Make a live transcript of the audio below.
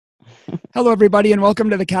Hello, everybody, and welcome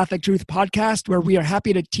to the Catholic Truth Podcast, where we are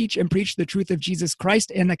happy to teach and preach the truth of Jesus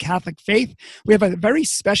Christ and the Catholic faith. We have a very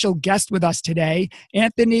special guest with us today,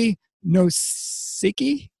 Anthony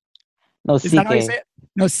Nosike. Is that how you say it?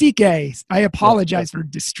 Nosike. I apologize for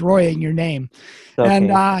destroying your name. Okay.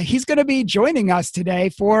 And he's going to be joining us today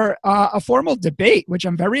for a formal debate, which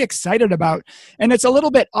I'm very excited about. And it's a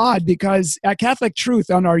little bit odd because at Catholic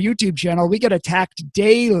Truth on our YouTube channel, we get attacked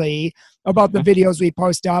daily about the videos we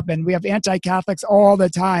post up, and we have anti-Catholics all the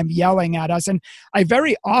time yelling at us. And I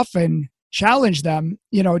very often challenge them,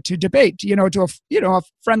 to debate, to a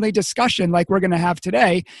friendly discussion like we're going to have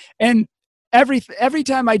today. And every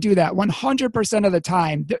time I do that, 100% of the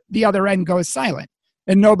time, the other end goes silent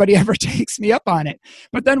and nobody ever takes me up on it.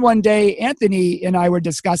 But then one day, Anthony and I were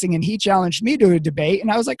discussing and he challenged me to a debate.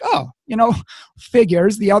 And I was like,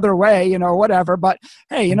 figures the other way, whatever. But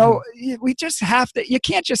hey, we just have to, you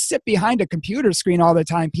can't just sit behind a computer screen all the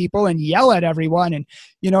time, people, and yell at everyone and,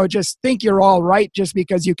 just think you're all right just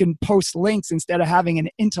because you can post links instead of having an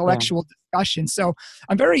intellectual discussion. So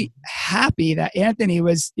I'm very happy that Anthony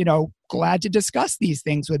was, glad to discuss these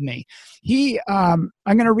things with me. I'm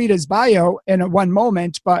going to read his bio in one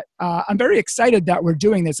moment, but I'm very excited that we're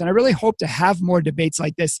doing this. And I really hope to have more debates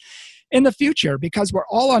like this in the future, because we're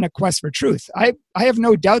all on a quest for truth. I have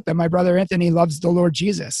no doubt that my brother Anthony loves the Lord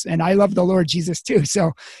Jesus, and I love the Lord Jesus too.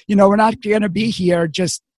 So, we're not going to be here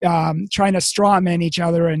just trying to straw man each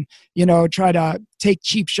other and, try to take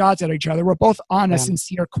cheap shots at each other. We're both on a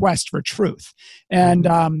sincere quest for truth.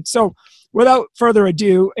 And so without further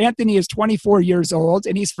ado, Anthony is 24 years old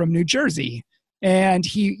and he's from New Jersey. And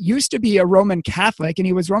he used to be a Roman Catholic, and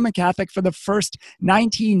he was Roman Catholic for the first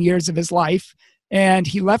 19 years of his life. And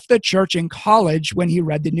he left the church in college when he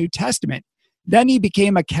read the New Testament. Then he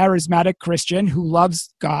became a charismatic Christian who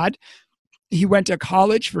loves God. He went to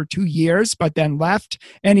college for 2 years, but then left.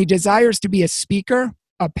 And he desires to be a speaker,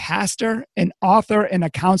 a pastor, an author, and a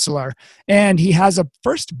counselor. And he has a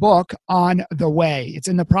first book on the way. It's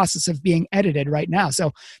in the process of being edited right now.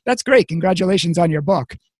 So that's great. Congratulations on your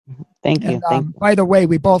book. Thank you. By the way,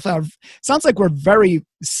 we both have, sounds like we're very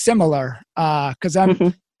similar because I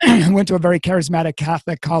went to a very charismatic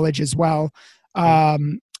Catholic college as well. I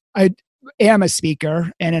am a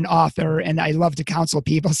speaker and an author, and I love to counsel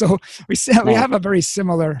people. So we have a very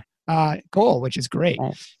similar goal, which is great.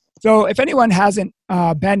 Nice. So if anyone hasn't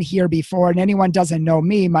been here before and anyone doesn't know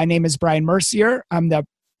me, my name is Brian Mercier. I'm the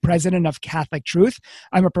president of Catholic Truth.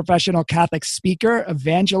 I'm a professional Catholic speaker,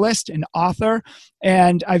 evangelist, and author,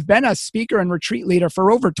 and I've been a speaker and retreat leader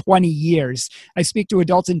for over 20 years. I speak to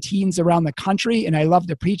adults and teens around the country, and I love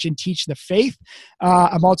to preach and teach the faith.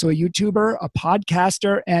 I'm also a YouTuber, a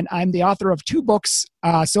podcaster, and I'm the author of 2 books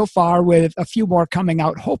so far, with a few more coming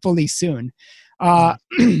out hopefully soon.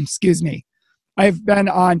 Excuse me. I've been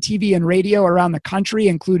on TV and radio around the country,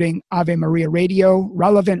 including Ave Maria Radio,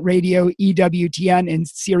 Relevant Radio, EWTN, and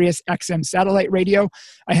Sirius XM satellite radio.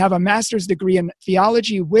 I have a master's degree in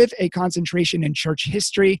theology with a concentration in church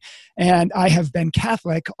history, and I have been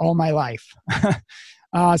Catholic all my life.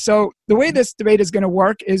 So the way this debate is going to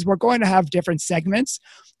work is we're going to have different segments.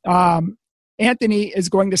 Anthony is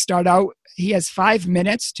going to start out. He has 5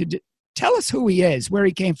 minutes to tell us who he is, where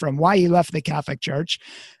he came from, why he left the Catholic Church.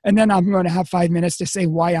 And then I'm going to have 5 minutes to say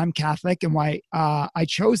why I'm Catholic and why I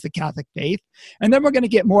chose the Catholic faith. And then we're going to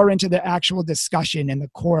get more into the actual discussion and the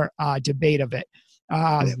core debate of it.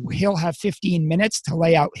 He'll have 15 minutes to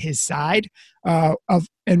lay out his side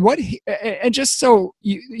and just so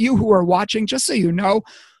you who are watching, just so you know,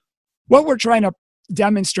 what we're trying to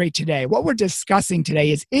demonstrate today, what we're discussing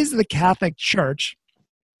today is the Catholic Church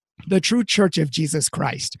the true church of Jesus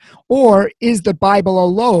Christ? Or is the Bible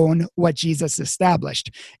alone what Jesus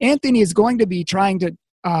established? Anthony is going to be trying to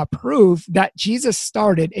prove that Jesus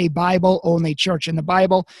started a Bible-only church, and the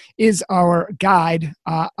Bible is our guide,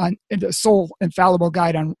 the sole infallible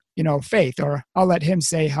guide on faith, or I'll let him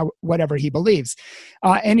say whatever he believes.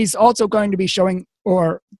 And he's also going to be showing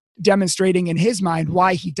or demonstrating in his mind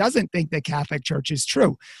why he doesn't think the Catholic Church is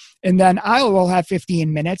true. And then I will have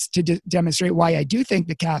 15 minutes to demonstrate why I do think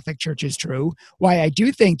the Catholic Church is true, why I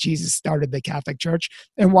do think Jesus started the Catholic Church,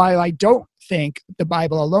 and why I don't think the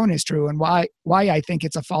Bible alone is true, and why I think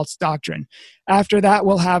it's a false doctrine. After that,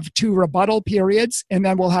 we'll have 2 rebuttal periods, and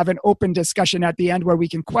then we'll have an open discussion at the end where we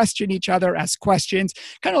can question each other, ask questions,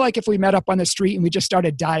 kind of like if we met up on the street and we just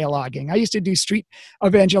started dialoguing. I used to do street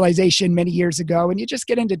evangelization many years ago, and you just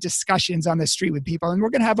get into discussions on the street with people, and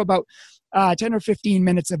we're going to have about 10 or 15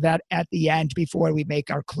 minutes of that at the end before we make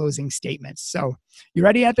our closing statements. So, you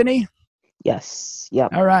ready, Anthony? Yes.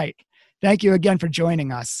 Yep. All right. Thank you again for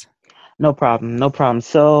joining us. No problem.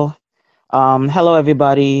 So, Hello,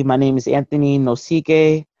 everybody. My name is Anthony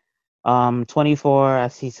Nosike. 24,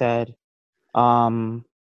 as he said. Um,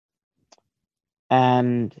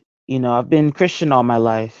 and I've been Christian all my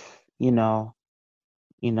life.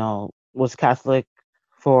 Was Catholic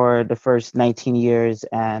for the first 19 years,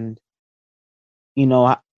 and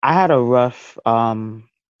I had a rough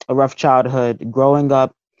childhood. Growing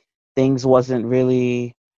up, things wasn't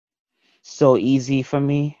really so easy for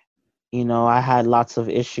me. I had lots of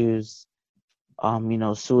issues.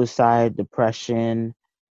 Suicide, depression,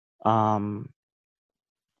 um,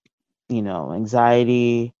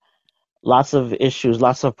 anxiety, lots of issues,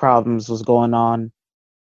 lots of problems was going on.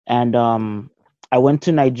 And I went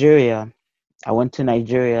to Nigeria. I went to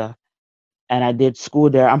Nigeria and I did school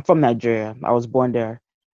there. I'm from Nigeria. I was born there.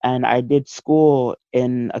 And I did school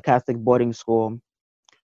in a Catholic boarding school.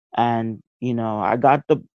 And, I got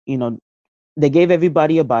they gave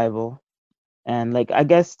everybody a Bible. And like, I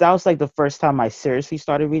guess that was like the first time I seriously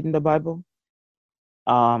started reading the Bible.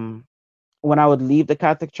 Um, when I would leave the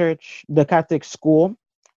Catholic church, the Catholic school,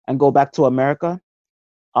 and go back to America,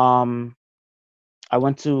 um,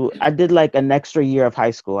 I did like an extra year of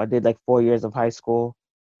high school. I did like 4 years of high school.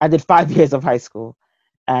 I did 5 years of high school.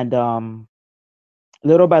 And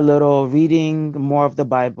little by little, reading more of the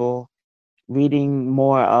Bible, reading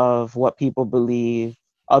more of what people believe,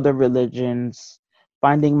 other religions,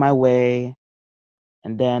 finding my way.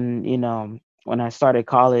 And then, when I started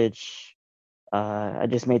college, I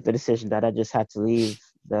just made the decision that I just had to leave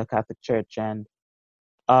the Catholic Church. And,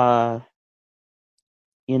 uh,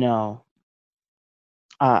 you know,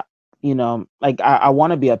 uh, like I want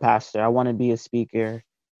to be a pastor. I want to be a speaker.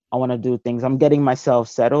 I want to do things. I'm getting myself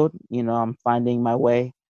settled. I'm finding my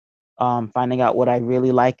way, finding out what I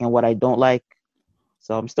really like and what I don't like.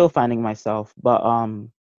 So I'm still finding myself, but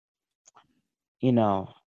you know,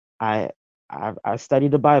 I I study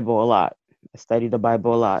the Bible a lot. I study the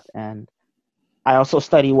Bible a lot, and I also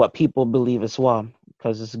study what people believe as well,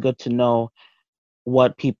 because it's good to know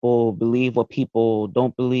what people believe, what people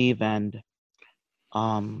don't believe, and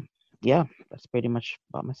yeah, that's pretty much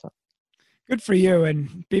about myself. Good for you.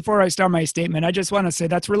 And before I start my statement, I just want to say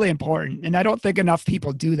that's really important. And I don't think enough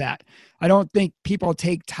people do that. I don't think people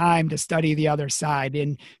take time to study the other side,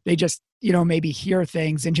 and they just, maybe hear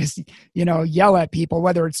things and just, yell at people,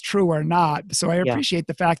 whether it's true or not. So I Yeah. appreciate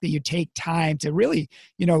the fact that you take time to really,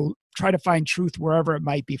 try to find truth wherever it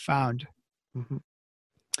might be found. Hmm.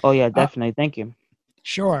 Oh yeah, Uh, definitely. Thank you.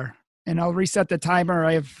 Sure. And I'll reset the timer.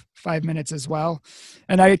 I have 5 minutes as well.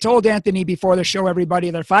 And I told Anthony before the show, everybody,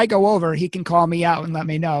 that if I go over, he can call me out and let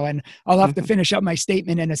me know. And I'll have to finish up my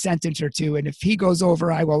statement in a sentence or two. And if he goes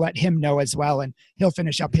over, I will let him know as well. And he'll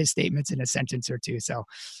finish up his statements in a sentence or two. So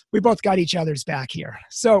we both got each other's back here.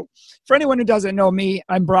 So for anyone who doesn't know me,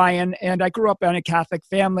 I'm Brian, and I grew up in a Catholic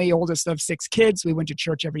family, oldest of 6 kids. We went to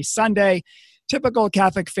church every Sunday. Typical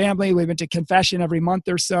Catholic family. We went to confession every month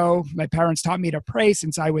or so. My parents taught me to pray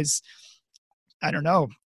since I was, I don't know,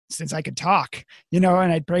 since I could talk, and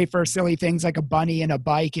I'd pray for silly things like a bunny and a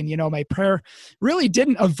bike. And, my prayer really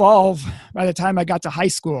didn't evolve by the time I got to high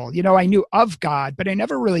school. I knew of God, but I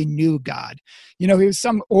never really knew God. He was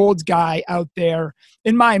some old guy out there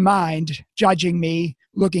in my mind, judging me,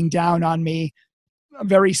 looking down on me,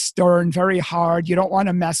 very stern, very hard. You don't want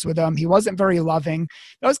to mess with him. He wasn't very loving.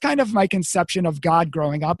 That was kind of my conception of God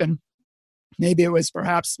growing up. And maybe it was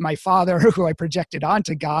perhaps my father who I projected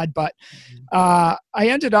onto God, but I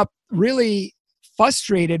ended up really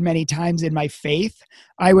frustrated many times in my faith.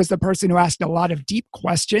 I was the person who asked a lot of deep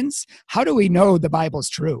questions. How do we know the Bible's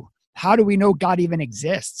true? How do we know God even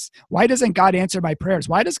exists? Why doesn't God answer my prayers?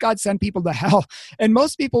 Why does God send people to hell? And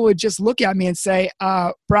most people would just look at me and say,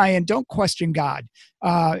 Brian, don't question God.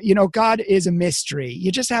 God is a mystery. You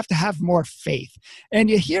just have to have more faith. And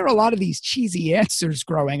you hear a lot of these cheesy answers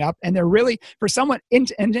growing up, and they're really, for someone an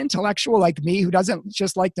intellectual like me who doesn't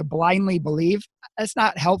just like to blindly believe, that's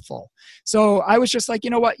not helpful. So I was just like, you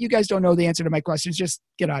know what? You guys don't know the answer to my questions. Just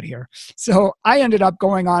get out of here. So I ended up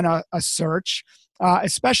going on a search.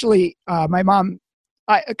 Especially my mom,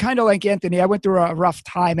 I kind of like Anthony, I went through a rough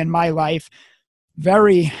time in my life,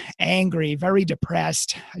 very angry, very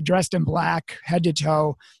depressed, dressed in black, head to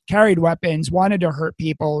toe, carried weapons, wanted to hurt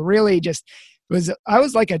people, really just I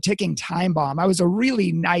was like a ticking time bomb. I was a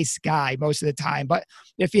really nice guy most of the time. But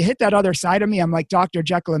if you hit that other side of me, I'm like Dr.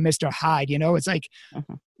 Jekyll and Mr. Hyde, it's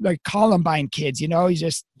like Columbine kids, you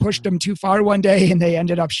just pushed them too far one day and they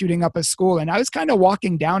ended up shooting up a school. And I was kind of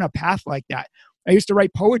walking down a path like that. I used to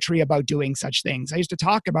write poetry about doing such things. I used to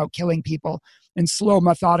talk about killing people in slow,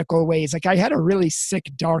 methodical ways. Like I had a really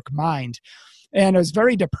sick, dark mind. And I was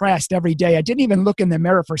very depressed every day. I didn't even look in the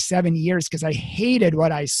mirror for 7 years because I hated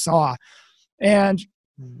what I saw. And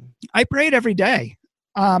I prayed every day.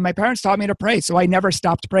 My parents taught me to pray, so I never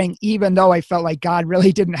stopped praying, even though I felt like God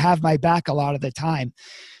really didn't have my back a lot of the time.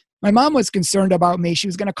 My mom was concerned about me. She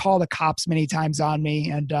was going to call the cops many times on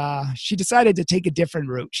me, and she decided to take a different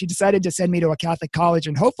route. She decided to send me to a Catholic college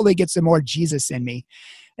and hopefully get some more Jesus in me.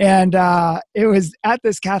 And it was at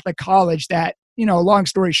this Catholic college that, long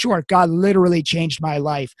story short, God literally changed my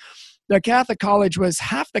life. The Catholic college was,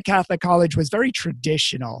 half the Catholic college was very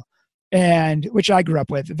traditional, and which I grew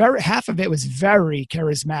up with. Half of it was very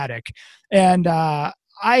charismatic. And I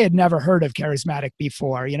had never heard of charismatic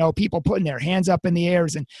before, people putting their hands up in the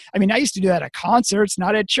airs. And I mean, I used to do that at concerts,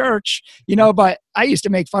 not at church, but I used to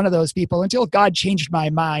make fun of those people until God changed my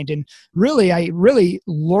mind. And really, I really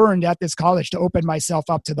learned at this college to open myself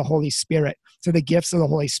up to the Holy Spirit, to the gifts of the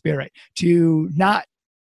Holy Spirit, to not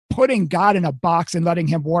putting God in a box and letting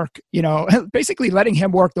him work, basically letting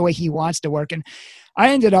him work the way he wants to work. And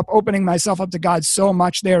I ended up opening myself up to God so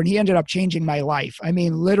much there, and he ended up changing my life. I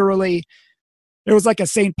mean, literally, it was like a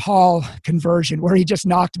St. Paul conversion where he just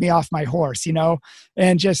knocked me off my horse,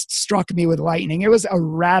 and just struck me with lightning. It was a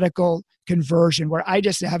radical conversion where I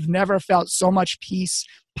just have never felt so much peace,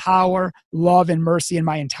 power, love, and mercy in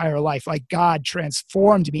my entire life. Like God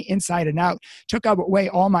transformed me inside and out, took away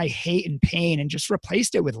all my hate and pain and just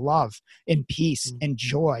replaced it with love and peace and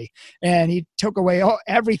joy. And he took away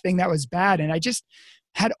everything that was bad. And I just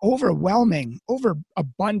had overabundant,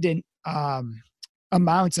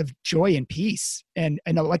 amounts of joy and peace and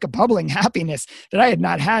like a bubbling happiness that I had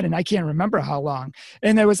not had, and I can't remember how long.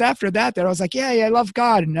 And it was after that I was like, yeah, I love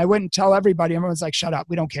God. And I wouldn't tell everybody. Everyone's like, shut up.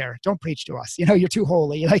 We don't care. Don't preach to us. You're too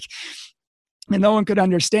holy. And no one could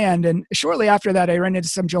understand. And shortly after that, I ran into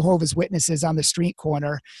some Jehovah's Witnesses on the street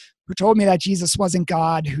corner who told me that Jesus wasn't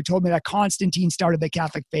God, who told me that Constantine started the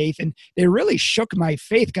Catholic faith. And they really shook my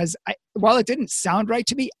faith because while it didn't sound right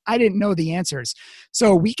to me, I didn't know the answers.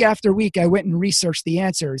 So week after week, I went and researched the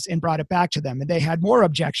answers and brought it back to them. And they had more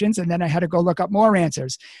objections. And then I had to go look up more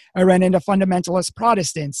answers. I ran into fundamentalist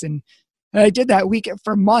Protestants, and I did that week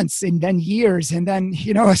for months and then years. And then,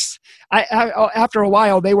 after a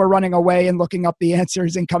while, they were running away and looking up the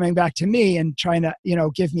answers and coming back to me and trying to,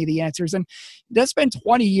 give me the answers. And that's been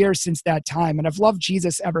 20 years since that time. And I've loved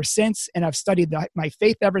Jesus ever since. And I've studied my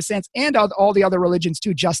faith ever since, and all the other religions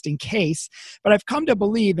too, just in case. But I've come to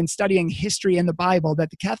believe in studying history and the Bible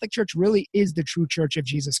that the Catholic Church really is the true church of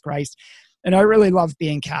Jesus Christ. And I really love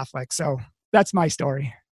being Catholic. So that's my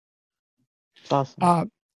story. Awesome.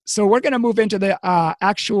 So we're going to move into the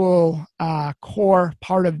actual core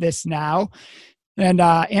part of this now. And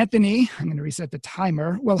Anthony, I'm going to reset the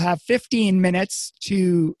timer, will have 15 minutes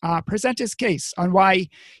to present his case on why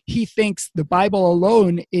he thinks the Bible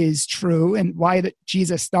alone is true, and why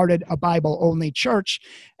Jesus started a Bible-only church,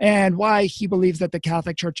 and why he believes that the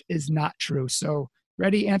Catholic Church is not true. So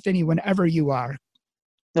ready, Anthony, whenever you are.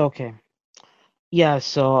 Okay. Yeah,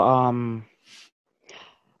 so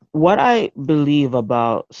what I believe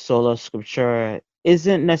about sola scriptura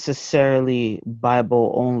isn't necessarily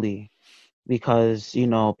Bible only, because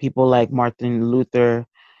people like Martin Luther,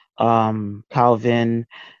 Calvin,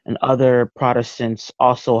 and other Protestants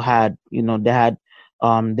also had they had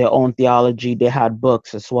their own theology. They had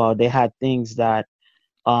books as well. They had things that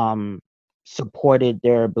supported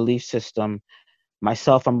their belief system.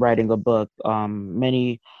 Myself, I'm writing a book.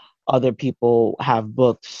 Many other people have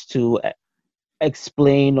books to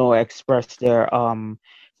explain or express their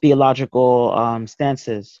theological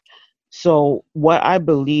stances. So what I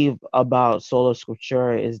believe about sola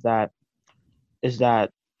scriptura is that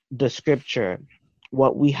the scripture,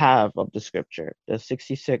 what we have of the scripture, the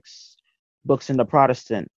 66 books in the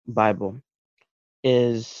Protestant Bible,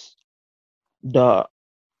 is the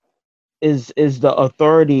the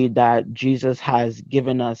authority that Jesus has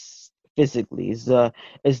given us physically. Is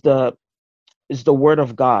the word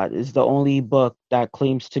of God, is the only book that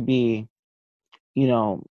claims to be,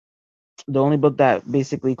 the only book that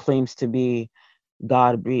basically claims to be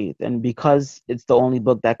God breathed. And because it's the only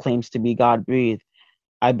book that claims to be God breathed,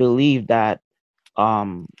 I believe that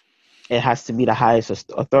it has to be the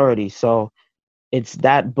highest authority. So it's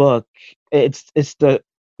that book. It's the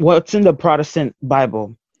what's in the Protestant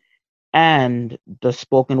Bible and the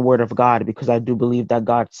spoken word of God, because I do believe that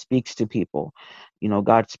God speaks to people.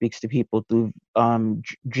 God speaks to people through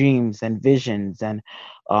dreams and visions and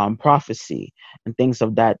prophecy and things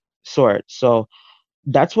of that sort. So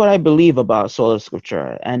that's what I believe about sola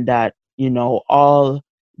scriptura, and that all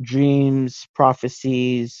dreams,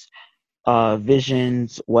 prophecies,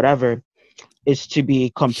 visions, whatever, is to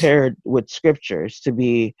be compared with scriptures, to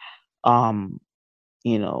be um,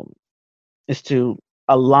 you know, is to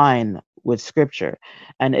align with scripture.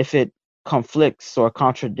 And if it conflicts or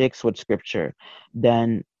contradicts with scripture,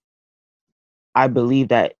 then I believe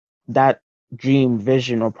that that dream,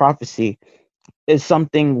 vision, or prophecy is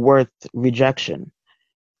something worth rejection.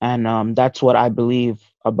 And that's what I believe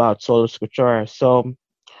about sola scriptura. So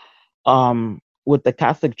with the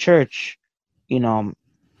Catholic Church, you know,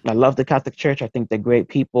 I love the Catholic Church. I think they're great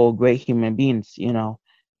people, great human beings.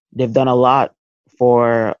 They've done a lot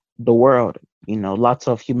for the world. Lots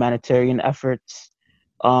of humanitarian efforts.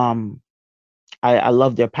 Um, I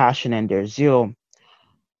love their passion and their zeal,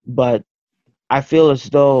 but I feel as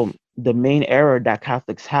though the main error that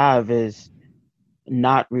Catholics have is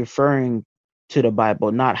not referring to the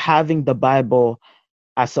Bible, not having the Bible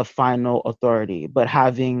as a final authority, but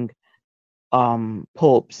having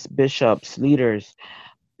popes, bishops, leaders,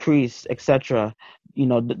 priests, etc.,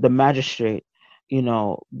 the magistrate,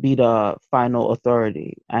 be the final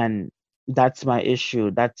authority. And that's my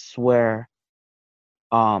issue.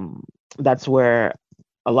 Um that's where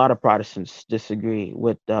a lot of Protestants disagree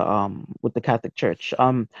with the Catholic Church.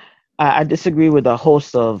 I disagree with a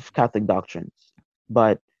host of Catholic doctrines,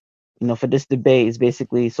 but for this debate is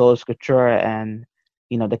basically sola scriptura and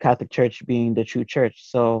the Catholic Church being the true church.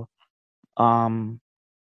 So um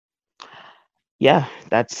yeah,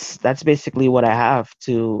 that's basically what I have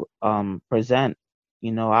to present.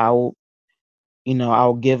 I'll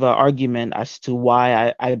give an argument as to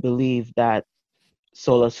why I believe that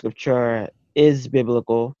sola scriptura is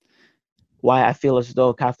biblical, why I feel as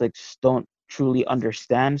though Catholics don't truly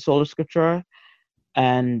understand sola scriptura,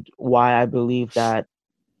 and why I believe that,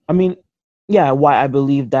 I mean, yeah, why I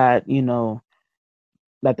believe that,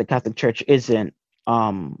 that the Catholic Church isn't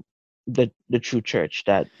the true church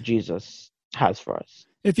that Jesus has for us.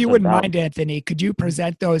 If you So wouldn't that mind, Anthony, could you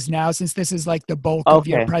present those now since this is like the bulk of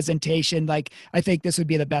your okay. presentation? Like, I think this would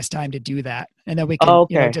be the best time to do that. And then we can,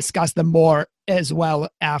 Okay. discuss them more as well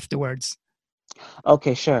afterwards.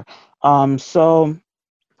 Okay, sure. So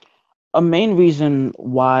a main reason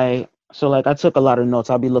why, so like I took a lot of notes.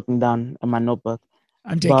 I'll be looking down in my notebook.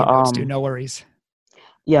 I'm But taking notes too, no worries.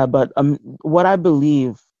 yeah, but what I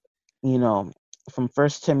believe, you know, from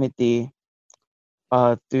First Timothy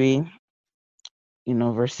 3,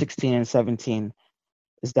 verse 16 and 17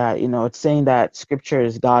 is that, it's saying that scripture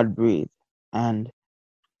is God breathed. And,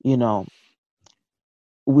 you know,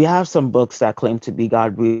 we have some books that claim to be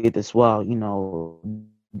God breathed as well.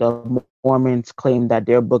 The Mormons claim that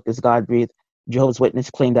their book is God breathed. Jehovah's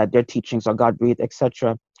Witnesses claim that their teachings are God breathed,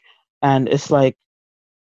 etc. And it's like,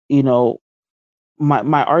 you know,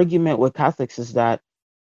 my argument with Catholics is that,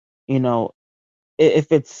 you know, if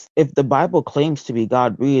the Bible claims to be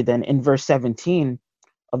God breathed, then in verse 17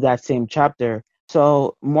 of that same chapter,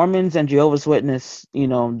 so Mormons and Jehovah's Witnesses,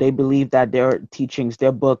 they believe that their teachings,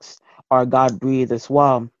 their books are God breathed as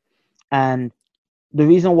well. And the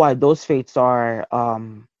reason why those faiths are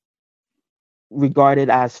regarded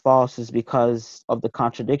as false is because of the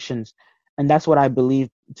contradictions, and that's what I believe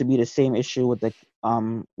to be the same issue with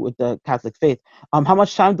the Catholic faith. How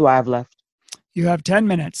much time do I have left? You have 10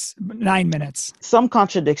 minutes, 9 minutes. Some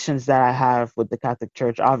contradictions that I have with the Catholic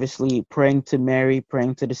Church, obviously praying to Mary,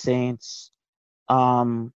 praying to the saints.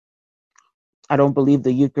 Um, I don't believe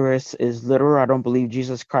the Eucharist is literal. I don't believe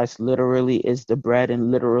Jesus Christ literally is the bread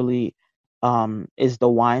and literally is the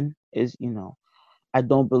wine. I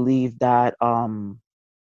don't believe that I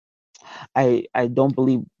don't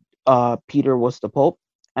believe Peter was the Pope,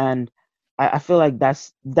 and I feel like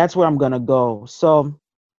that's where I'm gonna go. So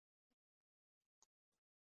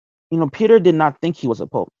Peter did not think he was a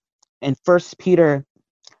Pope. In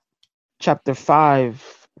chapter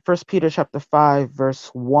 5, First Peter chapter 5 verse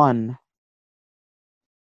 1,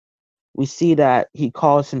 we see that he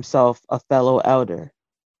calls himself a fellow elder.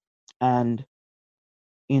 And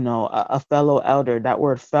a fellow elder, that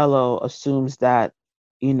word fellow assumes that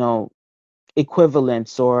you know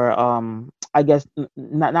equivalence, or I guess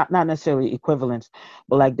not necessarily equivalence,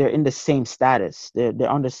 but like they're in the same status, they're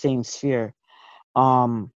on the same sphere.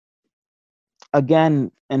 um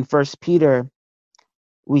Again, in First Peter,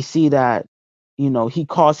 we see that he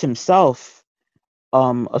calls himself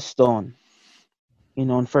a stone.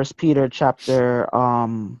 In First Peter chapter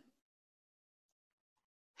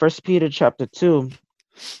 2,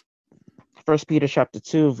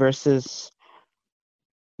 verses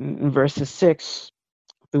 6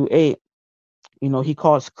 through 8, he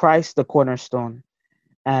calls Christ the cornerstone.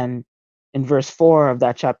 And in verse 4 of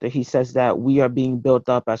that chapter, he says that we are being built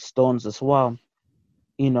up as stones as well.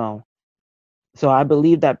 you know so I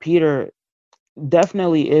believe that Peter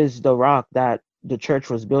definitely is the rock that the church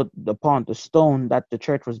was built upon, the stone that the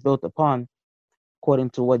church was built upon, according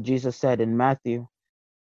to what Jesus said in Matthew.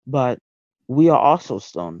 But we are also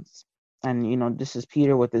stones. And, this is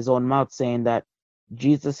Peter with his own mouth saying that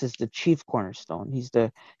Jesus is the chief cornerstone. He's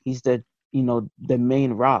the, the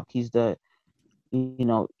main rock. He's the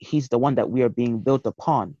one that we are being built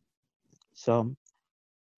upon. So,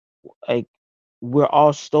 like, we're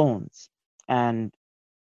all stones, and,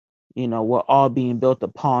 we're all being built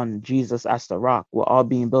upon Jesus as the rock. We're all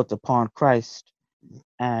being built upon Christ.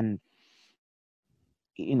 And,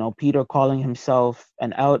 Peter calling himself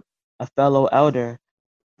a fellow elder,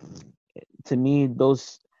 to me,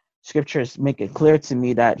 those scriptures make it clear to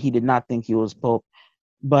me that he did not think he was Pope.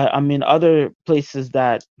 But other places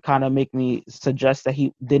that kind of make me suggest that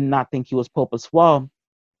he did not think he was Pope as well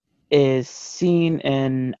is seen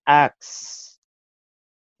in Acts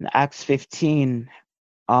 15.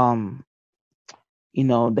 The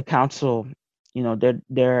council,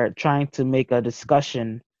 they're trying to make a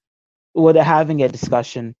discussion, or they're having a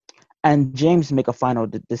discussion, and James make a final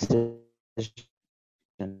decision.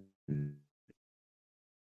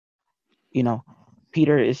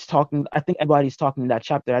 Peter is talking. I think everybody's talking in that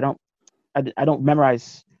chapter. I don't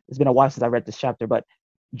memorize. It's been a while since I read this chapter, but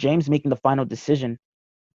James making the final decision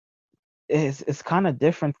is kind of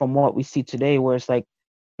different from what we see today, where it's like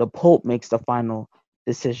the Pope makes the final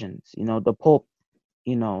decisions. The Pope,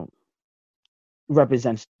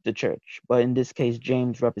 represents the church, but in this case,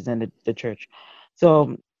 James represented the church.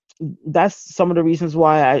 So that's some of the reasons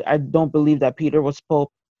why I don't believe that Peter was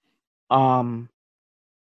Pope. I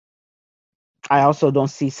also don't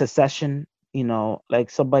see secession, like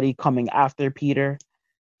somebody coming after Peter.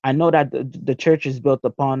 I know that the church is built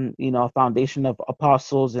upon, a foundation of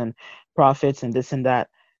apostles and prophets and this and that,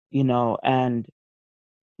 and,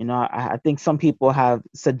 I think some people have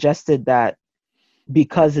suggested that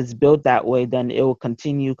because it's built that way, then it will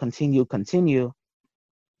continue.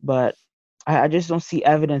 But I just don't see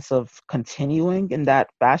evidence of continuing in that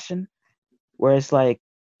fashion, where it's like,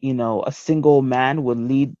 a single man would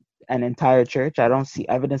lead an entire church. I don't see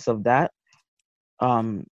evidence of that.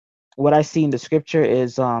 What I see in the scripture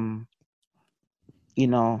is,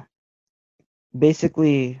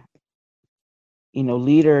 basically,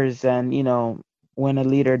 leaders, and, when a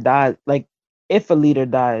leader dies, like if a leader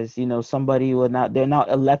dies, somebody will not, they're not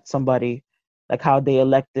elect somebody, like how they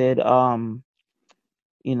elected,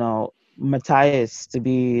 Matthias to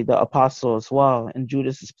be the apostle as well in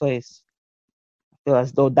Judas's place. I feel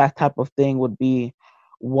as though that type of thing would be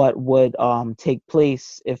what would take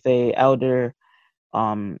place if a elder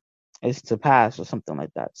is to pass or something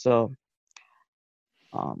like that. So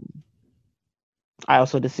I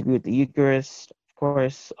also disagree with the Eucharist, of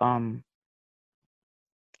course.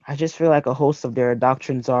 I just feel like a host of their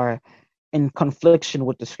doctrines are in confliction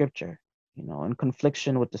with the scripture, in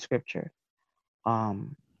confliction with the scripture. How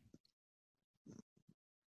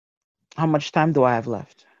much time do I have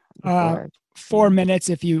left? 4 minutes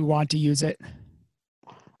if you want to use it.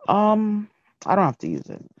 I don't have to use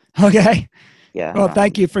it. Okay. Yeah. Well,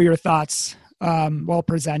 thank you for your thoughts. Well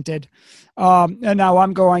presented. And now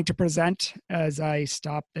I'm going to present, as I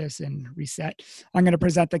stop this and reset, I'm going to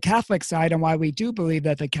present the Catholic side and why we do believe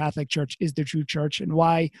that the Catholic Church is the true church and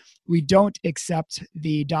why we don't accept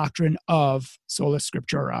the doctrine of sola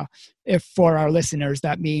scriptura. If for our listeners,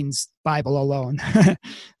 that means Bible alone.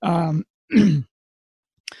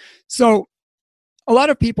 So a lot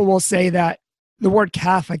of people will say that the word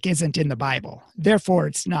Catholic isn't in the Bible, therefore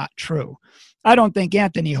it's not true. I don't think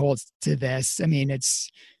Anthony holds to this.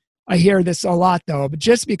 I hear this a lot though, but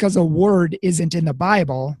just because a word isn't in the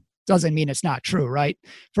Bible doesn't mean it's not true, right?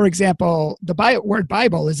 For example, the word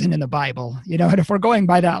Bible isn't in the Bible, and if we're going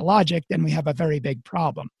by that logic, then we have a very big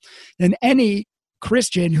problem. And any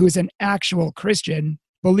Christian who's an actual Christian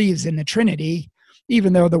believes in the Trinity,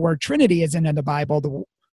 even though the word Trinity isn't in the Bible,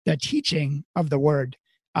 the teaching of the word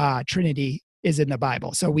Trinity is in the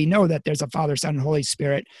Bible. So we know that there's a Father, Son, and Holy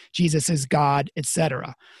Spirit. Jesus is God,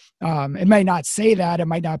 etc. It might not say that. It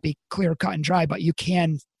might not be clear, cut, and dry, but you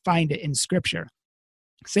can find it in Scripture.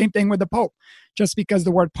 Same thing with the Pope. Just because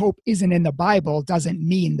the word Pope isn't in the Bible doesn't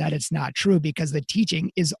mean that it's not true, because the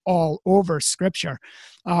teaching is all over Scripture.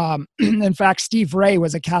 In fact, Steve Ray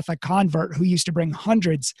was a Catholic convert who used to bring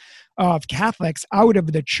hundreds of Catholics out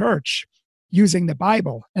of the church using the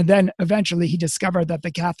Bible. And then eventually he discovered that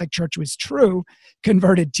the Catholic Church was true,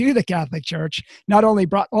 converted to the Catholic Church, not only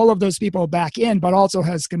brought all of those people back in, but also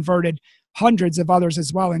has converted hundreds of others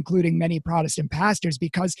as well, including many Protestant pastors,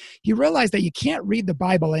 because he realized that you can't read the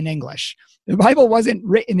Bible in English. The Bible wasn't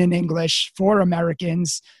written in English for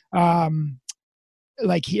Americans.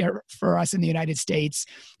 like here for us in the United States,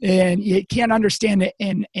 and you can't understand it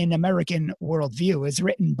in an American worldview. It's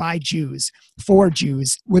written by Jews, for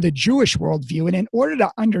Jews, with a Jewish worldview. And in order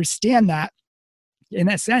to understand that, in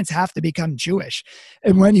a sense, have to become Jewish.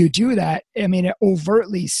 And when you do that, I mean, it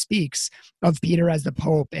overtly speaks of Peter as the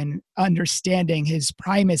Pope and understanding his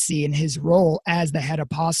primacy and his role as the head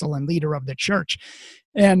apostle and leader of the church.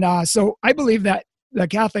 And so I believe that the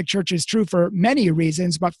Catholic Church is true for many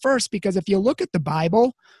reasons. But first, because if you look at the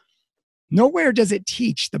Bible, nowhere does it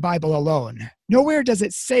teach the Bible alone. Nowhere does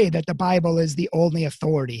it say that the Bible is the only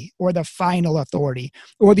authority or the final authority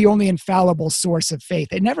or the only infallible source of faith.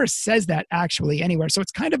 It never says that actually anywhere. So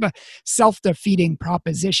it's kind of a self-defeating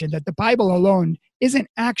proposition that the Bible alone isn't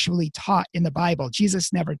actually taught in the Bible.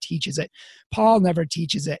 Jesus never teaches it. Paul never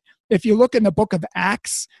teaches it. If you look in the book of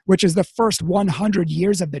Acts, which is the first 100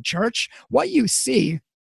 years of the church, what you see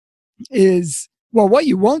is, well, what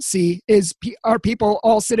you won't see are people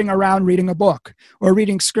all sitting around reading a book or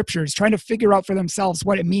reading scriptures, trying to figure out for themselves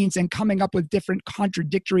what it means and coming up with different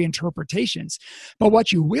contradictory interpretations. But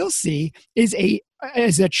what you will see is a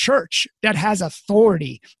church that has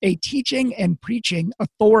authority, a teaching and preaching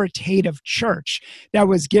authoritative church that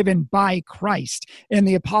was given by Christ. And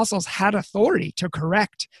the apostles had authority to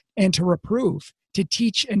correct and to reprove, to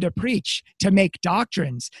teach and to preach, to make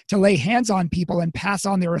doctrines, to lay hands on people and pass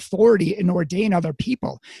on their authority and ordain other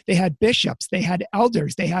people. They had bishops, they had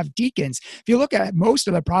elders, they have deacons. If you look at most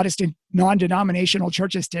of the Protestant non-denominational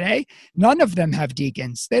churches today, none of them have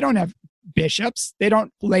deacons. They don't have bishops. They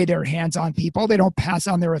don't lay their hands on people. They don't pass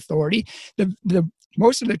on their authority.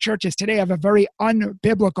 Most of the churches today have a very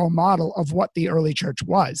unbiblical model of what the early church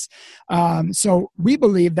was. So we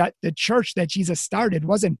believe that the church that Jesus started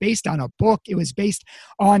wasn't based on a book. It was based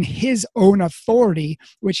on his own authority,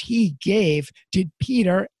 which he gave to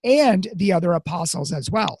Peter and the other apostles as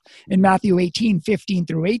well. In Matthew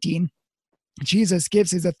 18:15-18, Jesus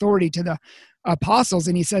gives his authority to the apostles,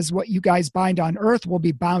 and he says, what you guys bind on earth will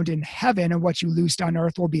be bound in heaven, and what you loosed on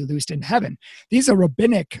earth will be loosed in heaven. These are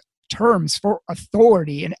rabbinic terms for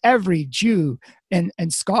authority, and every Jew and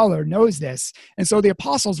scholar knows this. And so the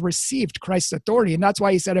apostles received Christ's authority, and that's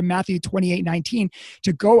why he said in Matthew 28:19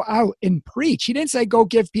 to go out and preach. He didn't say go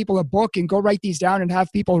give people a book and go write these down and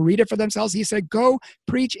have people read it for themselves. He said go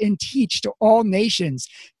preach and teach to all nations,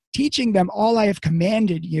 teaching them all I have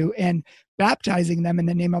commanded you, and baptizing them in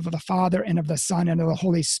the name of the Father and of the Son and of the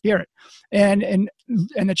Holy Spirit. And in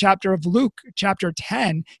the chapter of Luke, chapter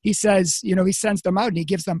 10, he says, he sends them out and he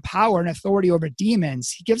gives them power and authority over demons.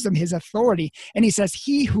 He gives them his authority. And he says,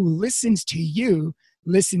 he who listens to you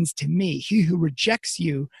listens to me. He who rejects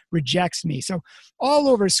you rejects me. So all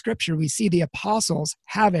over Scripture, we see the apostles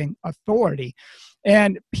having authority.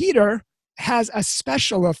 And Peter has a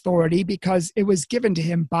special authority because it was given to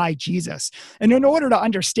him by Jesus. And in order to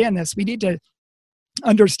understand this, we need to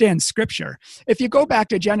understand Scripture. If you go back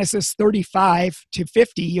to Genesis 35-50,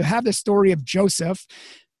 you have the story of Joseph.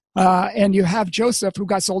 And you have Joseph, who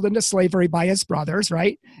got sold into slavery by his brothers,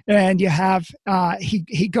 right? And you have,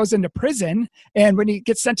 he goes into prison. And when he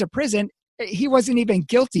gets sent to prison, he wasn't even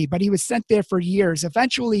guilty, but he was sent there for years.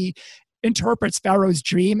 Eventually, interprets Pharaoh's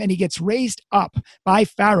dream, and he gets raised up by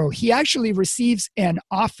Pharaoh. He actually receives an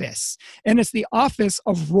office, and it's the office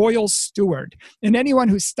of royal steward. And anyone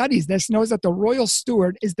who studies this knows that the royal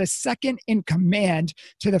steward is the second in command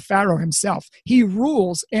to the Pharaoh himself. He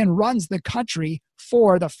rules and runs the country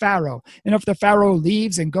for the Pharaoh. And if the Pharaoh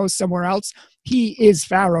leaves and goes somewhere else, he is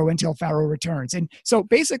Pharaoh until Pharaoh returns. And so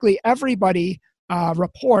basically everybody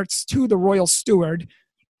reports to the royal steward.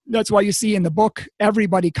 That's why you see in the book,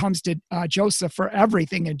 everybody comes to Joseph for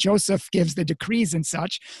everything, and Joseph gives the decrees and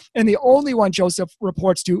such. And the only one Joseph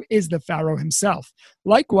reports to is the Pharaoh himself.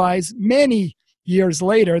 Likewise, many years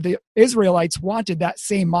later, the Israelites wanted that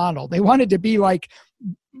same model. They wanted to be like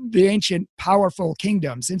the ancient powerful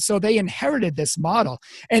kingdoms. And so they inherited this model,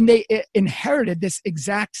 and they inherited this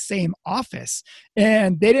exact same office.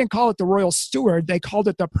 And they didn't call it the royal steward. They called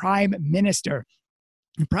it the prime minister.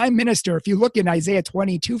 The prime minister, if you look in Isaiah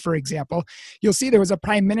 22, for example, you'll see there was a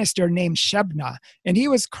prime minister named Shebna, and he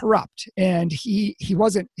was corrupt, and he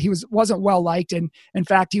wasn't well liked, and in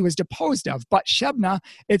fact he was deposed of. But Shebna,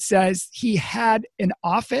 it says he had an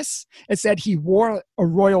office. It said he wore a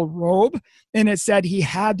royal robe, and it said he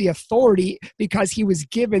had the authority because he was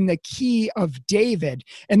given the key of David.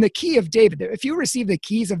 And the key of David, if you receive the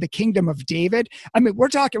keys of the kingdom of David, I mean, we're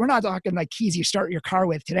not talking like keys you start your car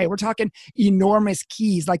with today. We're talking enormous keys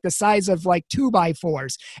keys, like the size of like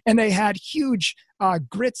 2x4s, and they had huge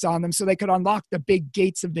grits on them so they could unlock the big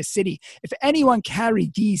gates of the city. If anyone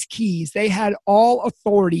carried these keys, they had all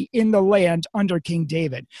authority in the land under King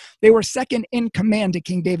David. They were second in command to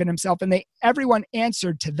King David himself, and everyone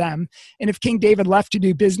answered to them. And if King David left to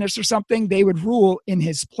do business or something, they would rule in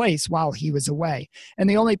his place while he was away. And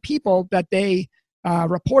the only people that they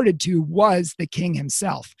reported to was the king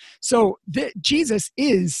himself. So Jesus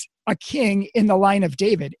is a king in the line of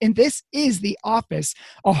David. And this is the office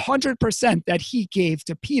 100% that he gave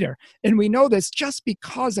to Peter. And we know this just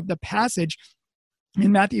because of the passage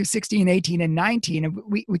in Matthew 16, 18, and 19, and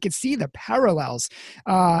we could see the parallels.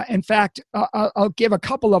 In fact, I'll give a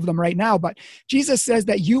couple of them right now, but Jesus says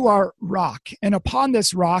that you are rock, and upon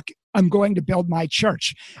this rock, I'm going to build my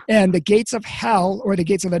church, and the gates of hell or the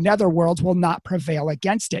gates of the netherworld will not prevail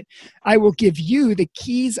against it. I will give you the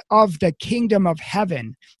keys of the kingdom of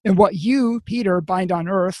heaven, and what you, Peter, bind on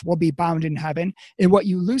earth will be bound in heaven, and what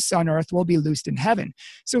you loose on earth will be loosed in heaven.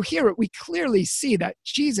 So here we clearly see that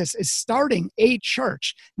Jesus is starting a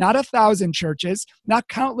church, not 1,000 churches, not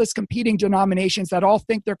countless competing denominations that all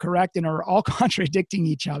think they're correct and are all contradicting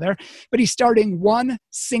each other, but he's starting one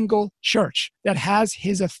single church that has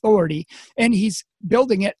his authority. And he's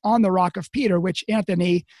building it on the rock of Peter, which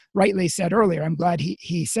Anthony rightly said earlier. I'm glad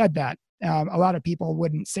he said that. A lot of people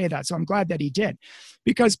wouldn't say that, so I'm glad that he did,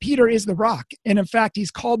 because Peter is the rock. And in fact,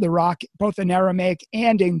 he's called the rock both in Aramaic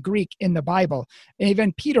and in Greek in the Bible. And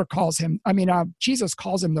even Peter calls him, Jesus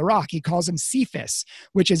calls him the rock. He calls him Cephas,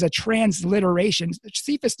 which is a transliteration.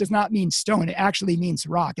 Cephas does not mean stone. It actually means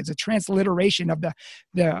rock. It's a transliteration of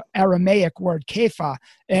the Aramaic word kepha.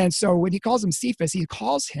 And so when he calls him Cephas, he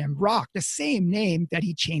calls him rock, the same name that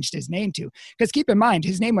he changed his name to. Because keep in mind,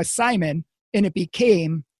 his name was Simon, and it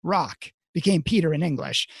became rock, became Peter in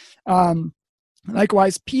English.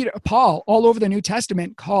 Likewise, Paul, all over the New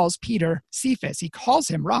Testament, calls Peter Cephas. He calls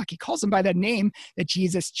him rock. He calls him by the name that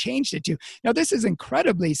Jesus changed it to. Now, this is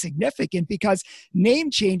incredibly significant because name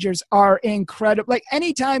changers are incredible. Like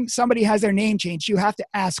anytime somebody has their name changed, you have to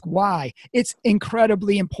ask why. It's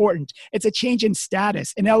incredibly important. It's a change in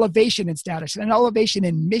status, an elevation in status, an elevation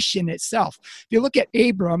in mission itself. If you look at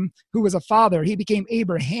Abram, who was a father, he became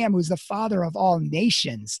Abraham, who's the father of all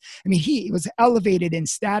nations. I mean, he was elevated in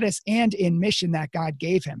status and in mission that God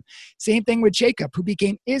gave him. Same thing with Jacob, who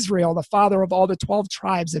became Israel, the father of all the 12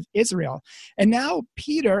 tribes of Israel. And now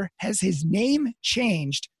Peter has his name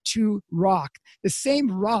changed to rock, the same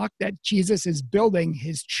rock that Jesus is building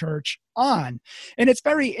his church on. And it's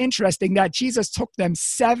very interesting that Jesus took them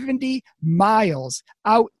 70 miles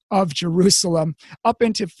out of Jerusalem up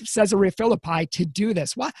into Caesarea Philippi to do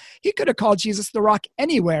this. Why? He could have called Jesus the rock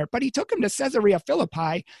anywhere, but he took him to Caesarea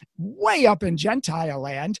Philippi, way up in Gentile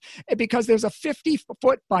land, because there's a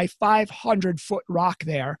 50-foot by 500-foot rock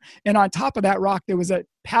there. And on top of that rock, there was a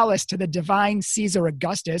palace to the divine Caesar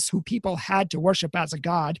Augustus, who people had to worship as a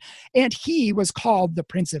god, and he was called the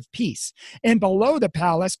Prince of Peace. And below the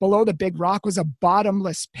palace, below the big rock, was a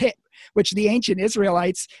bottomless pit, which the ancient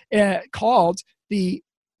Israelites called the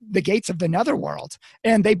gates of the netherworld.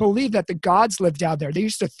 And they believed that the gods lived down there. They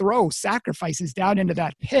used to throw sacrifices down into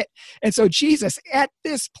that pit. And so Jesus at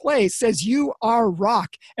this place says, you are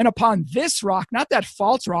rock. And upon this rock, not that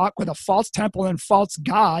false rock with a false temple and false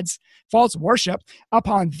gods, false worship,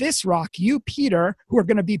 upon this rock, you, Peter, who are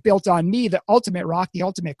going to be built on me, the ultimate rock, the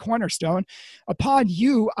ultimate cornerstone, upon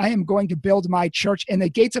you, I am going to build my church. And the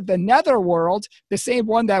gates of the netherworld, the same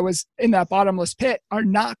one that was in that bottomless pit, are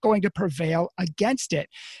not going to prevail against it.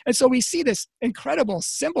 And so we see this incredible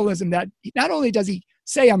symbolism that not only does he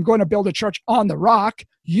say, I'm going to build a church on the rock,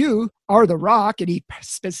 you are the rock, and he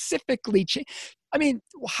specifically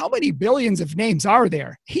how many billions of names are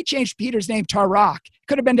there? He changed Peter's name to Rock. It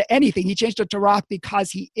could have been to anything. He changed it to Rock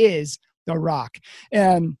because he is the rock.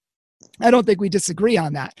 And I don't think we disagree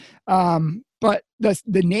on that. But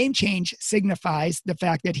the name change signifies the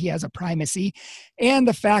fact that he has a primacy and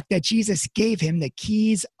the fact that Jesus gave him the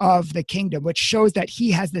keys of the kingdom, which shows that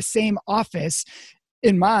he has the same office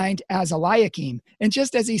in mind as Eliakim. And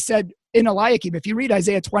just as he said in Eliakim, if you read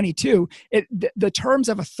Isaiah 22, the terms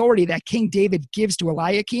of authority that King David gives to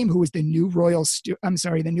Eliakim, who is the new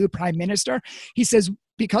the new prime minister, he says,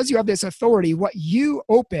 because you have this authority, what you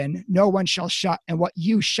open, no one shall shut, and what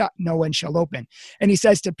you shut, no one shall open. And he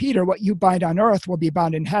says to Peter, what you bind on earth will be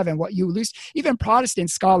bound in heaven, what you loose. Even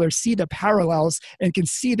Protestant scholars see the parallels and can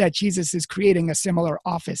see that Jesus is creating a similar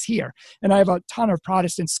office here. And I have a ton of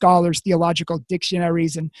Protestant scholars, theological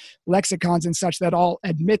dictionaries and lexicons and such that all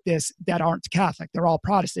admit this, that aren't Catholic. They're all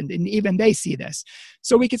Protestant, and even they see this.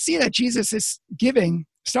 So we can see that Jesus is giving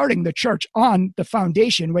starting the church on the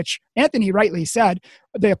foundation, which Anthony rightly said,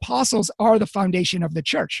 the apostles are the foundation of the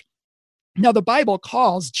church. Now, the Bible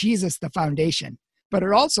calls Jesus the foundation, but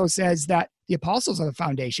it also says that the apostles are the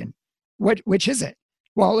foundation. Which is it?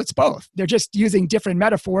 Well, it's both. They're just using different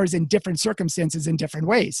metaphors in different circumstances in different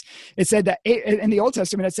ways. It said that in the Old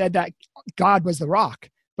Testament, it said that God was the rock.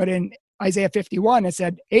 But in Isaiah 51, it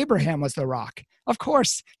said Abraham was the rock. Of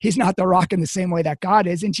course, he's not the rock in the same way that God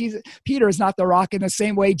is. And Peter is not the rock in the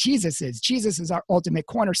same way Jesus is. Jesus is our ultimate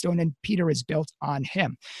cornerstone, and Peter is built on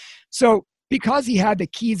him. So because he had the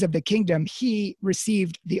keys of the kingdom, he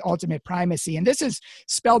received the ultimate primacy. And this is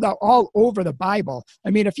spelled out all over the Bible. I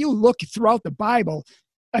mean, if you look throughout the Bible,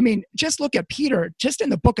 I mean, just look at Peter, just in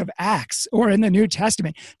the book of Acts or in the New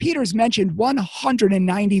Testament. Peter's mentioned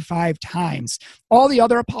 195 times. All the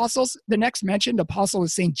other apostles, the next mentioned apostle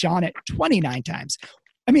is St. John at 29 times.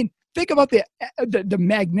 I mean, think about the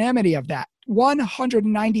magnanimity of that.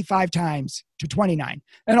 195 times to 29.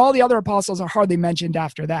 And all the other apostles are hardly mentioned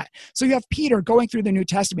after that. So you have Peter going through the New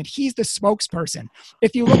Testament. He's the spokesperson.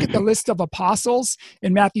 If you look at the list of apostles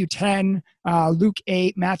in Matthew 10, Luke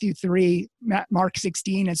 8, Matthew 3, Mark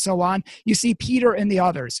 16, and so on, you see Peter and the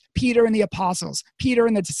others, Peter and the apostles, Peter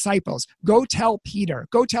and the disciples. Go tell Peter.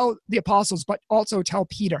 Go tell the apostles, but also tell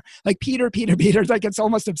Peter. Like Peter, like it's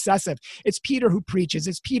almost obsessive. It's Peter who preaches.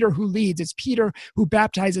 It's Peter who leads. It's Peter who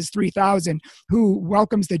baptizes 3,000, who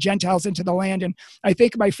welcomes the Gentiles into the land. And I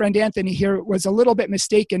think my friend Anthony here was a little bit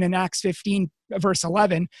mistaken in Acts 15, verse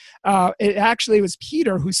 11. It actually was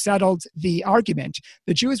Peter who settled the argument.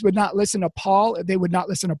 The Jews would not listen to Paul. They would not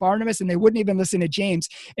listen to Barnabas, and they wouldn't even listen to James.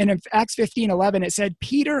 And in Acts 15:11, it said,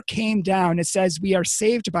 Peter came down. It says, we are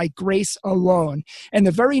saved by grace alone. And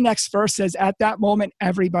the very next verse says, at that moment,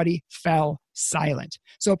 everybody fell silent.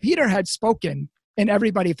 So Peter had spoken, and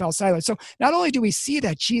everybody fell silent. So not only do we see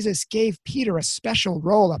that Jesus gave Peter a special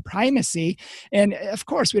role, a primacy, and of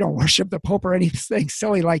course we don't worship the Pope or anything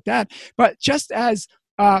silly like that, but just as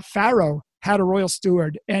Pharaoh had a royal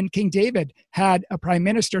steward and King David had a prime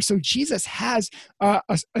minister, so Jesus has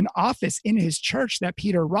an office in his church that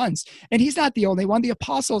Peter runs. And he's not the only one. The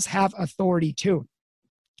apostles have authority too.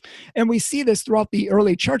 And we see this throughout the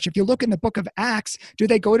early church. If you look in the book of Acts, do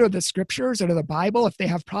they go to the scriptures or to the Bible if they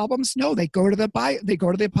have problems? No, they go to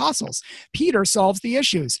the apostles. Peter solves the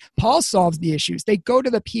issues. Paul solves the issues. They go to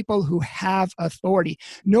the people who have authority.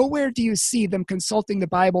 Nowhere do you see them consulting the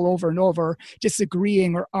Bible over and over,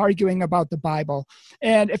 disagreeing or arguing about the Bible.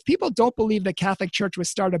 And if people don't believe the Catholic Church was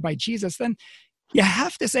started by Jesus, then you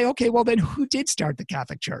have to say, okay, well then who did start the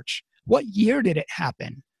Catholic Church? What year did it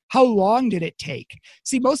happen? How long did it take?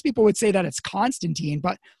 See, most people would say that it's Constantine,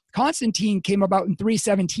 but Constantine came about in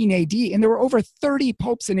 317 AD, and there were over 30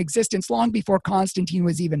 popes in existence long before Constantine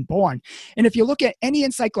was even born. And if you look at any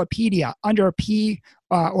encyclopedia under a P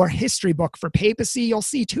or history book for papacy, you'll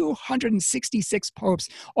see 266 popes,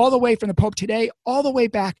 all the way from the Pope today, all the way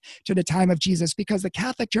back to the time of Jesus, because the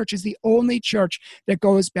Catholic Church is the only church that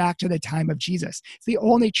goes back to the time of Jesus. It's the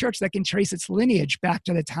only church that can trace its lineage back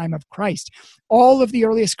to the time of Christ. All of the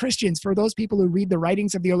earliest Christians, for those people who read the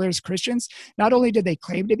writings of the earliest Christians, not only did they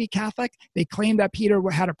claim to be Catholic, they claimed that Peter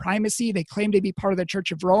had a primacy, they claimed to be part of the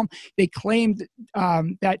Church of Rome, they claimed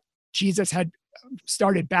that Jesus had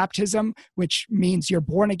started baptism, which means you're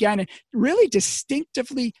born again, and really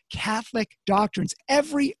distinctively Catholic doctrines.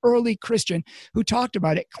 Every early Christian who talked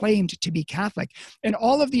about it claimed to be Catholic. And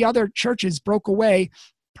all of the other churches broke away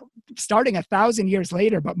starting 1,000 years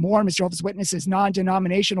later, but Mormons, Jehovah's Witnesses,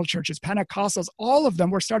 non-denominational churches, Pentecostals, all of them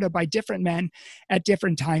were started by different men at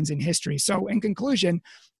different times in history. So in conclusion,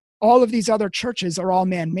 all of these other churches are all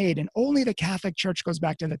man-made, and only the Catholic Church goes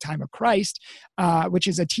back to the time of Christ, which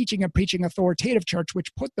is a teaching and preaching authoritative church,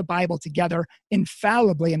 which put the Bible together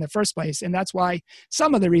infallibly in the first place. And that's why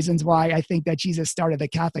some of the reasons why I think that Jesus started the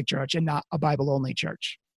Catholic Church and not a Bible-only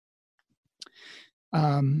church.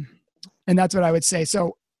 And that's what I would say.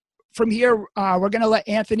 So from here, we're going to let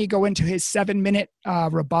Anthony go into his 7-minute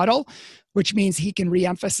rebuttal, which means he can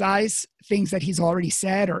reemphasize things that he's already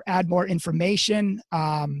said or add more information,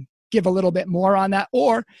 give a little bit more on that,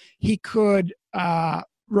 or he could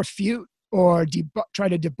refute or try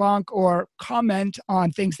to debunk or comment on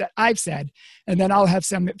things that I've said. And then I'll have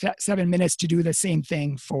 7 minutes to do the same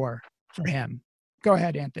thing for him. Go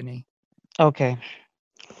ahead, Anthony. Okay.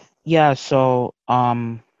 Yeah, so,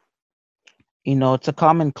 it's a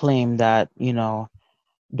common claim that, the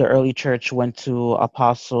early church went to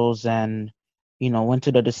apostles and, went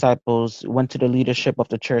to the disciples, went to the leadership of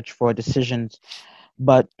the church for decisions.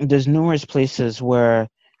 But there's numerous places where,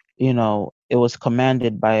 it was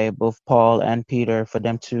commanded by both Paul and Peter for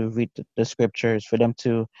them to read the scriptures, for them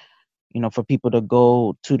to for people to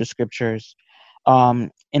go to the scriptures.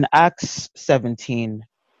 In Acts 17,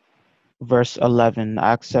 verse 11,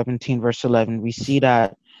 Acts 17, verse 11, we see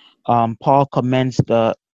that Paul commends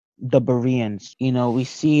the Bereans. We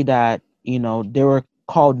see that, they were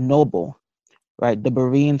called noble, right? The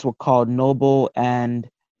Bereans were called noble, and,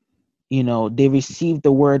 they received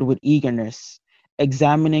the word with eagerness,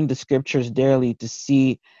 examining the scriptures daily to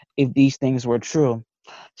see if these things were true.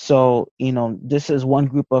 So, this is one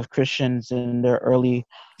group of Christians in their early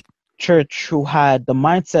church who had the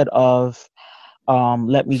mindset of,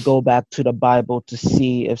 let me go back to the Bible to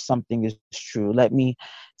see if something is true. Let me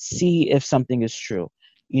see if something is true.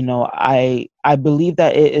 I believe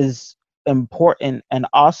that it is important and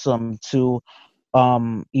awesome to,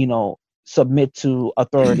 submit to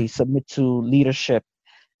authority, submit to leadership,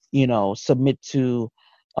 submit to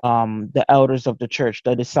the elders of the church,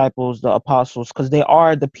 the disciples, the apostles, because they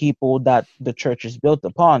are the people that the church is built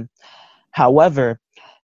upon. However,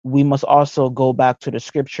 we must also go back to the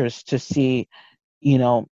scriptures to see,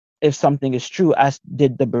 if something is true, as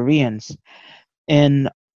did the Bereans. In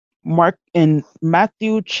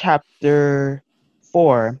Matthew chapter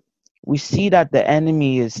 4, we see that the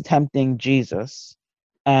enemy is tempting Jesus,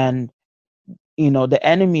 and the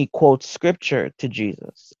enemy quotes scripture to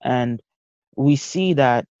Jesus, and we see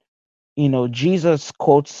that Jesus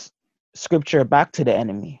quotes scripture back to the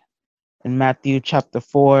enemy in Matthew chapter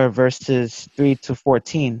 4, verses 3 to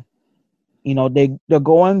 14. They're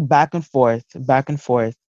going back and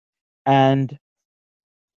forth, and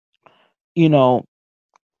you know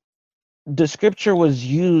the scripture was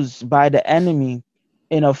used by the enemy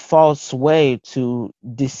in a false way to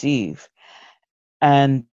deceive.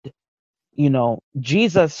 And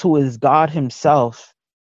Jesus, who is God himself,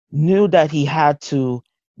 knew that he had to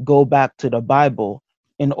go back to the Bible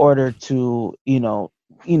in order to,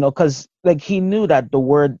 because like he knew that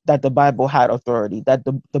the Bible had authority, that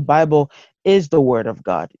the Bible is the word of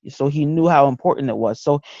God. So he knew how important it was.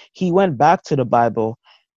 So he went back to the Bible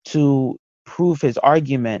to prove his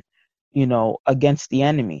argument, against the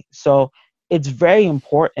enemy. So it's very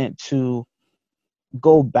important to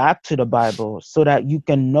go back to the Bible so that you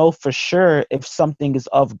can know for sure if something is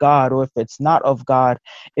of God or if it's not of God,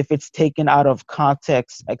 if it's taken out of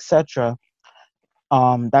context, etc.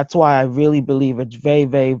 That's why I really believe it's very,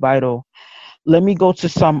 very vital. Let me go to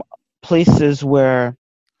some places where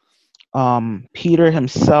Peter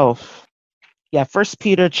himself, First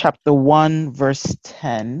Peter chapter 1, verse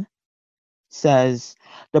 10 says,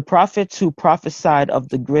 "The prophets who prophesied of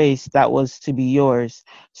the grace that was to be yours,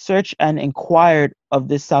 search and inquired of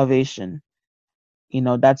this salvation."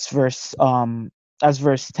 That's verse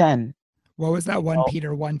 10. What was that? 1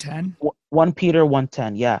 Peter 1:10? 1 Peter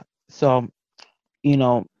 1:10, yeah. So,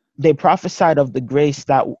 they prophesied of the grace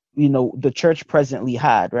that, the church presently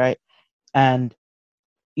had, right? And,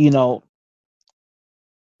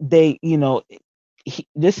 they,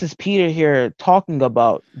 this is Peter here talking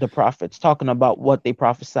about the prophets, talking about what they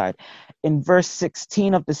prophesied. In verse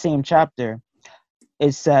 16 of the same chapter,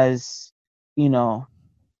 it says,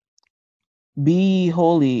 "Be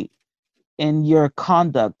holy in your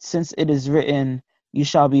conduct, since it is written, you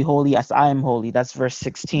shall be holy as I am holy." That's verse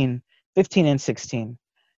 16, 15 and 16.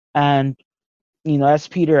 And, that's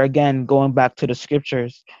Peter again going back to the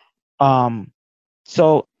scriptures.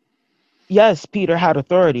 So yes, Peter had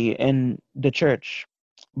authority in the church,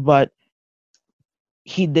 but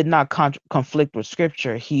he did not conflict with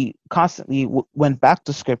scripture. He constantly went back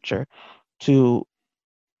to scripture to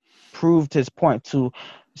prove his point, to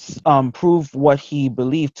prove what he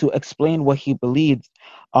believed, to explain what he believed.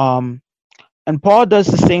 And Paul does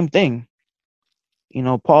the same thing.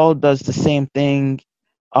 Paul does the same thing.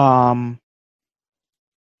 Paul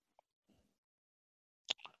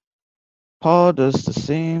does the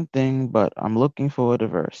same thing, but I'm looking for the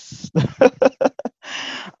verse.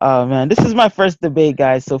 Oh man, this is my first debate,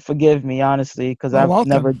 guys, so forgive me honestly, because I've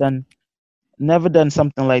never Welcome. done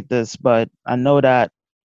something like this, but I know that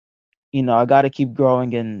I got to keep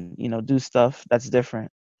growing and do stuff that's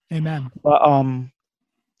different. Amen. But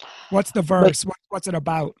What's the but verse? What's it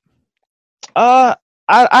about? uh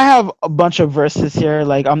I have a bunch of verses here.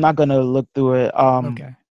 Like, I'm not gonna look through it.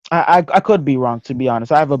 Okay. I could be wrong, to be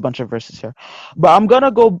honest. I have a bunch of verses here, but I'm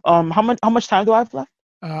gonna go. How much time do I have left?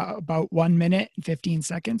 About 1 minute and 15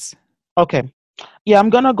 seconds. Okay. Yeah, I'm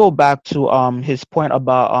gonna go back to his point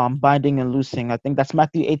about binding and loosing. I think that's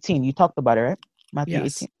Matthew 18. You talked about it, right? Matthew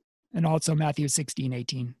Yes. 18. And also Matthew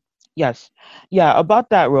 16:18. Yes. Yeah, about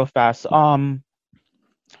that real fast.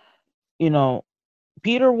 You know,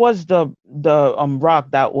 Peter was the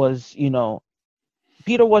rock that was,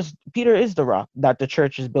 Peter is the rock that the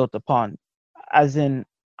church is built upon. As in,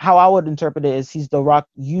 how I would interpret it is he's the rock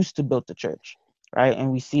used to build the church, right?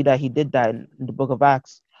 And we see that he did that in the book of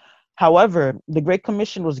Acts. However, the Great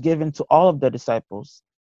Commission was given to all of the disciples,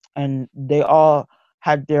 and they all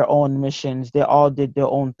had their own missions. They all did their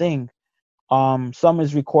own thing. Some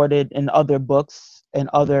is recorded in other books and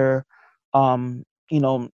other, you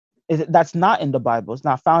know, that's not in the Bible. It's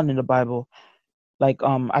not found in the Bible. Like,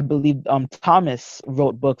 I believe Thomas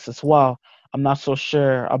wrote books as well. I'm not so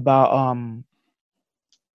sure about.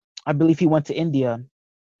 I believe he went to India.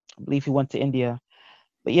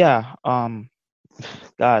 But yeah,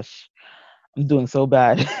 gosh, I'm doing so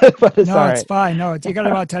bad, but it's No, all it's right. fine. No, you got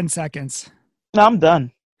about 10 seconds. No, I'm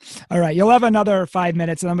done. All right. You'll have another 5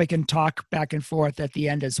 minutes and then we can talk back and forth at the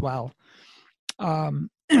end as well.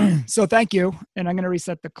 So thank you. And I'm going to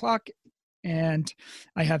reset the clock and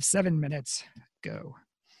I have 7 minutes. Go.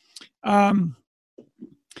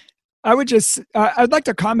 I would just, I'd like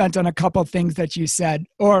to comment on a couple of things that you said,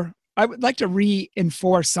 or I would like to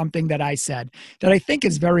reinforce something that I said that I think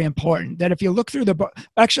is very important. That if you look through the book,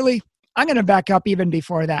 actually, I'm going to back up even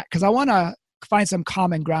before that because I want to find some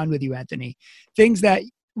common ground with you, Anthony. Things that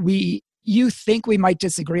you think we might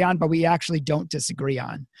disagree on, but we actually don't disagree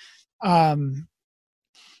on.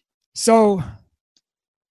 So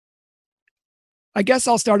I guess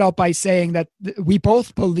I'll start out by saying that we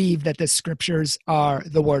both believe that the scriptures are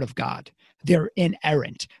the word of God. They're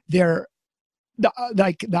inerrant. They're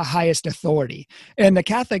like the highest authority. And the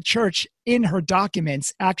Catholic Church in her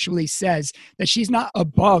documents actually says that she's not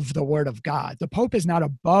above the word of God. The Pope is not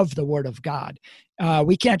above the word of God.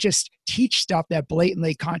 We can't just teach stuff that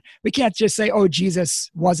blatantly we can't just say, oh,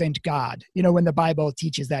 Jesus wasn't God, when the Bible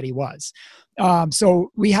teaches that he was.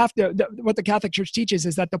 So we have to, what the Catholic Church teaches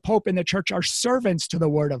is that the Pope and the Church are servants to the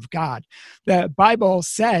word of God. The Bible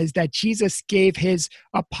says that Jesus gave his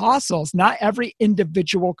apostles, not every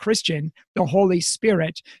individual Christian, the Holy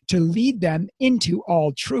Spirit to lead them into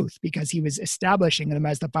all truth because he was establishing them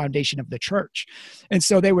as the foundation of the church. And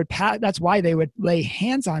so they would that's why they would lay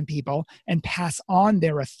hands on people and pass on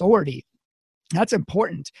their authority. That's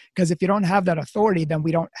important because if you don't have that authority, then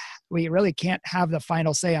we really can't have the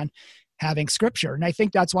final say on having scripture. And I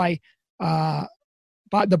think that's why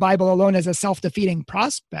the Bible alone is a self-defeating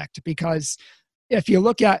prospect, because if you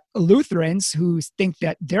look at Lutherans who think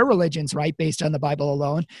that their religion's right based on the Bible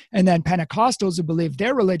alone, and then Pentecostals who believe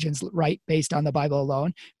their religion's right based on the Bible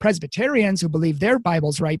alone, Presbyterians who believe their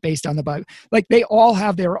Bible's right based on the Bible, like they all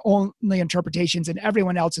have their only interpretations and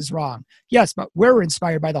everyone else is wrong. Yes, but we're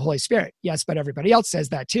inspired by the Holy Spirit. Yes, but everybody else says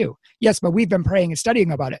that too. Yes, but we've been praying and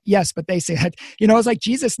studying about it. Yes, but they say that, it's like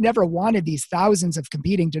Jesus never wanted these thousands of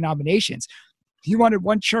competing denominations. He wanted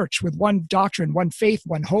one church with one doctrine, one faith,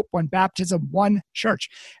 one hope, one baptism, one church.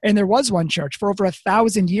 And there was one church for over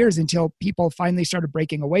 1,000 years until people finally started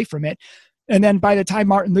breaking away from it. And then by the time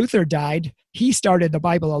Martin Luther died, he started the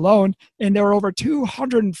Bible alone. And there were over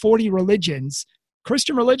 240 religions,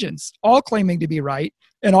 Christian religions, all claiming to be right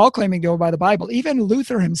and all claiming to go by the Bible. Even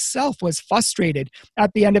Luther himself was frustrated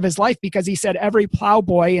at the end of his life because he said every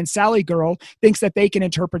plowboy and Sally girl thinks that they can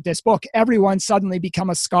interpret this book. Everyone suddenly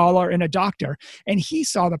become a scholar and a doctor. And he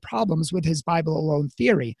saw the problems with his Bible alone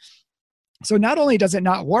theory. So not only does it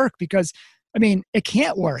not work because, it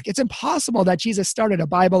can't work. It's impossible that Jesus started a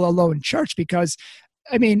Bible alone church because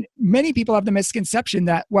many people have the misconception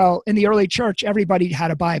that, well, in the early church, everybody had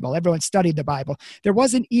a Bible. Everyone studied the Bible. There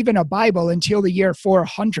wasn't even a Bible until the year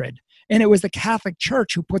 400. And it was the Catholic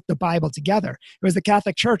Church who put the Bible together. It was the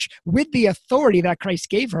Catholic Church with the authority that Christ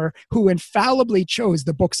gave her who infallibly chose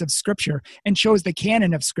the books of Scripture and chose the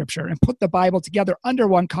canon of Scripture and put the Bible together under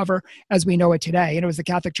one cover as we know it today. And it was the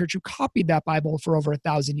Catholic Church who copied that Bible for over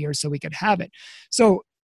 1,000 years so we could have it. So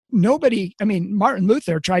Martin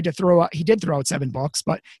Luther he did throw out 7 books,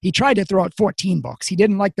 but he tried to throw out 14 books. He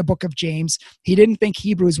didn't like the book of James. He didn't think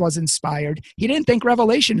Hebrews was inspired. He didn't think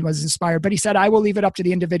Revelation was inspired, but he said, I will leave it up to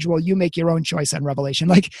the individual. You make your own choice on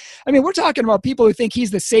Revelation. We're talking about people who think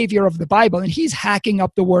he's the savior of the Bible and he's hacking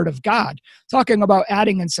up the word of God, talking about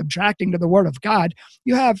adding and subtracting to the word of God.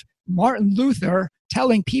 You have Martin Luther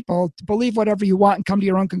telling people to believe whatever you want and come to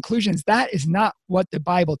your own conclusions. That is not what the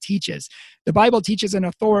Bible teaches. The Bible teaches an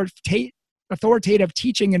authoritative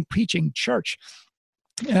teaching and preaching church.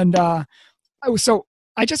 And so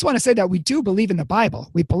I just want to say that we do believe in the Bible.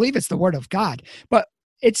 We believe it's the word of God, but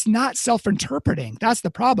it's not self-interpreting. That's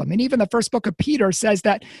the problem. And even the first book of Peter says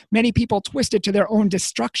that many people twist it to their own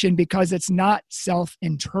destruction because it's not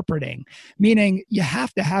self-interpreting, meaning you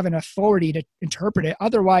have to have an authority to interpret it.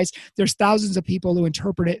 Otherwise, there's thousands of people who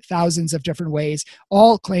interpret it thousands of different ways,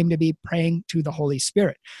 all claim to be praying to the Holy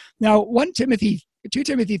Spirit. Now, 1 Timothy 2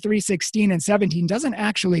 Timothy 3:16 and 17 doesn't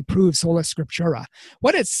actually prove sola scriptura.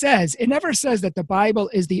 What it says, it never says that the Bible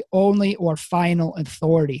is the only or final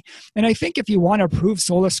authority. And I think if you want to prove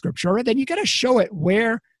sola scriptura, then you got to show it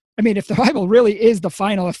where. I mean, if the Bible really is the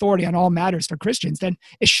final authority on all matters for Christians, then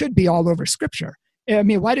it should be all over Scripture. I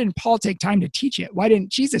mean, why didn't Paul take time to teach it? Why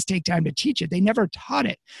didn't Jesus take time to teach it? They never taught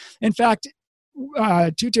it. In fact,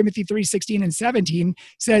 2 Timothy 3:16 and 17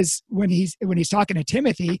 says when he's talking to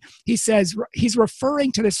Timothy, he says he's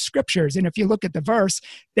referring to the scriptures. And if you look at the verse,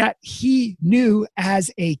 that he knew as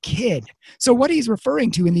a kid. So what he's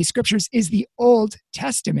referring to in these scriptures is the Old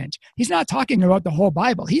Testament. He's not talking about the whole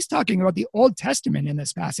Bible. He's talking about the Old Testament in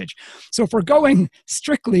this passage. So if we're going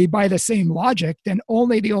strictly by the same logic, then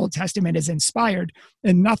only the Old Testament is inspired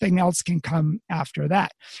and nothing else can come after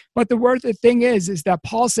that. But the thing is that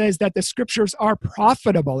Paul says that the scriptures are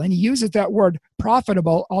profitable, and he uses that word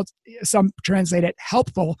profitable, some translate it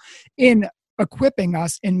helpful, in equipping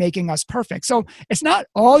us and making us perfect. So it's not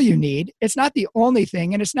all you need, it's not the only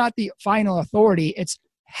thing, and it's not the final authority. It's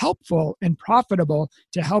helpful and profitable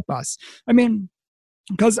to help us. I mean,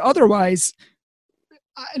 because otherwise,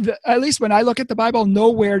 at least when I look at the Bible,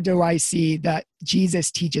 nowhere do I see that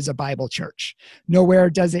Jesus teaches a Bible church.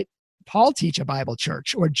 Nowhere does Paul teach a Bible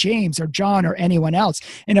church, or James or John or anyone else.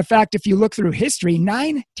 And in fact, if you look through history,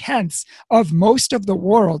 9/10 of most of the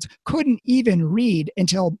world couldn't even read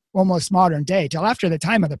until almost modern day, till after the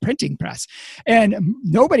time of the printing press. And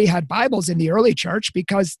nobody had Bibles in the early church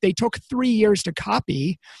because they took 3 years to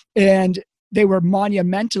copy, and they were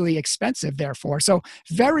monumentally expensive, therefore. So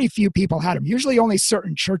very few people had them. Usually only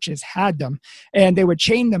certain churches had them, and they would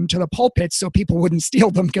chain them to the pulpits so people wouldn't steal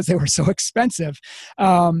them because they were so expensive.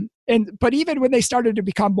 But even when they started to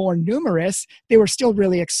become more numerous, they were still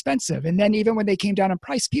really expensive. And then even when they came down in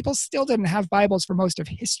price, people still didn't have Bibles for most of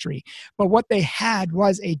history. But what they had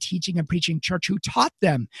was a teaching and preaching church who taught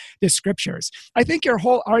them the scriptures. I think your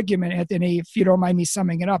whole argument, Anthony, if you don't mind me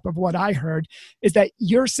summing it up, of what I heard, is that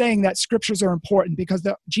you're saying that scriptures are important because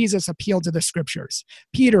Jesus appealed to the scriptures.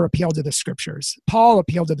 Peter appealed to the scriptures. Paul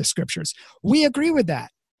appealed to the scriptures. We agree with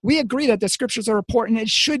that. We agree that the scriptures are important and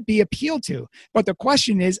should be appealed to. But the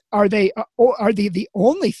question is, are they the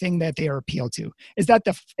only thing that they are appealed to?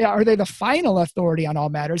 Are they the final authority on all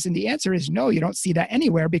matters? And the answer is no, you don't see that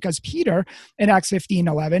anywhere, because Peter in Acts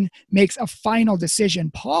 15:11 makes a final decision.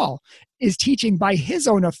 Paul is teaching by his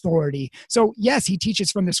own authority. So yes, he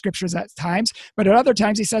teaches from the scriptures at times, but at other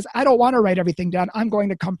times he says, I don't want to write everything down. I'm going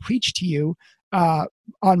to come preach to you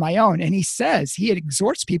on my own. And he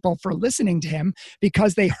exhorts people for listening to him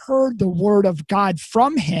because they heard the word of God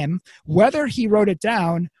from him, whether he wrote it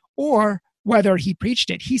down or whether he preached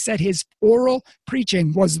it. He said his oral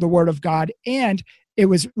preaching was the word of God, and it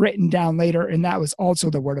was written down later, and that was also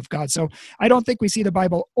the word of God. So I don't think we see the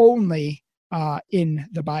Bible only in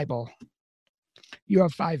the Bible. You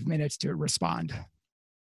have 5 minutes to respond.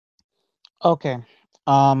 Okay.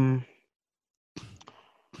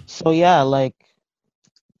 So yeah, like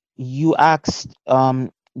you asked,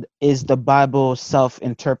 is the Bible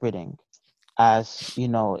self-interpreting? As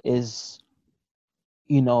do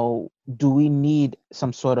we need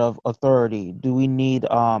some sort of authority? Do we need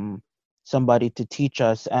somebody to teach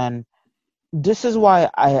us? And this is why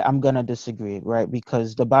I'm gonna disagree, right?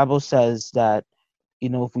 Because the Bible says that,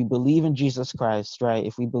 if we believe in Jesus Christ, right?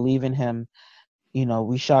 If we believe in him,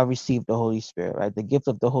 we shall receive the Holy Spirit, right? The gift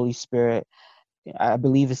of the Holy Spirit. I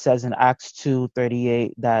believe it says in Acts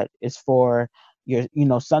 2:38 that it's for your,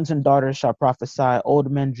 sons and daughters shall prophesy, old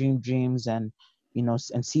men dream dreams, and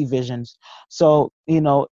see visions. So,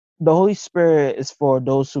 the Holy Spirit is for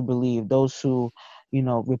those who believe, those who,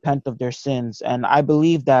 repent of their sins. And I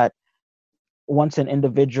believe that once an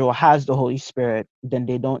individual has the Holy Spirit, then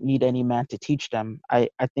they don't need any man to teach them. I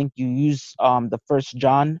think you use the First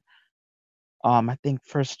John, I think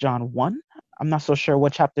First John 1. I'm not so sure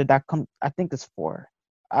what chapter that comes. I think it's 4.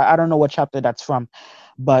 I don't know what chapter that's from,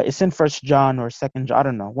 but it's in First John or Second John. I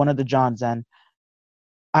don't know, one of the Johns. And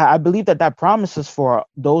I believe that promises for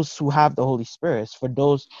those who have the Holy Spirit, for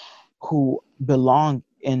those who belong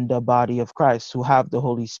in the body of Christ, who have the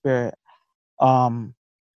Holy Spirit.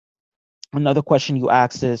 Another question you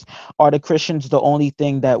asked is, are the Christians the only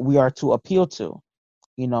thing that we are to appeal to?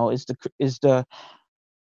 Is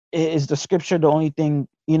the scripture the only thing?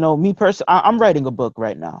 Me personally, I'm writing a book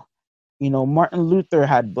right now. Martin Luther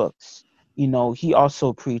had books. He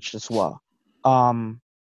also preached as well.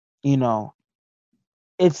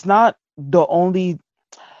 It's not the only.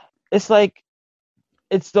 It's like,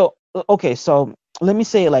 okay. So let me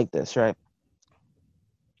say it like this, right?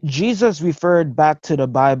 Jesus referred back to the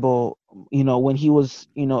Bible, when he was,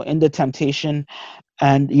 in the temptation,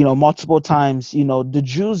 And, multiple times, the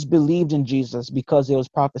Jews believed in Jesus because it was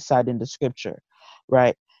prophesied in the scripture,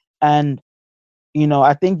 right? And,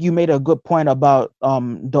 I think you made a good point about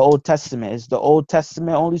the Old Testament. Is the Old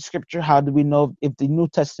Testament only scripture? How do we know if the New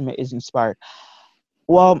Testament is inspired?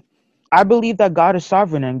 Well, I believe that God is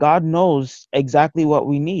sovereign and God knows exactly what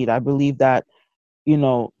we need. I believe that,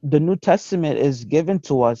 the New Testament is given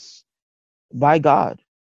to us by God,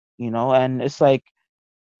 and it's like,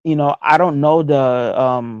 I don't know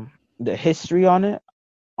the history on it,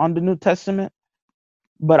 on the New Testament,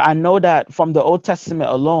 but I know that from the Old Testament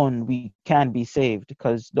alone we can be saved,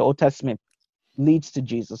 because the Old Testament leads to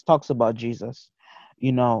Jesus, talks about Jesus.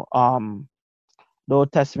 The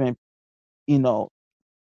Old Testament, you know,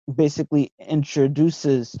 basically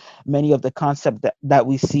introduces many of the concepts that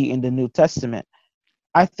we see in the New Testament.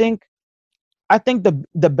 I think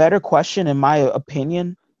the better question, in my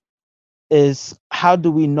opinion, is how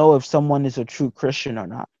do we know if someone is a true Christian or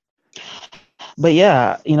not? But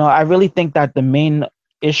yeah, I really think that the main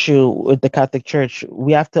issue with the Catholic Church,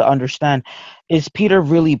 we have to understand, is Peter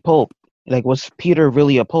really Pope? Like, was Peter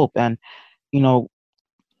really a Pope? And you know,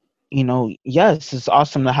 yes, it's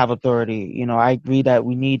awesome to have authority. I agree that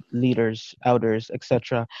we need leaders, elders,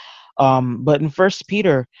 etc. But in First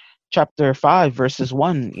Peter, chapter 5, verses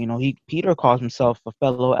 1, Peter calls himself a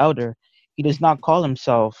fellow elder. He does not call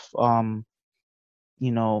himself, you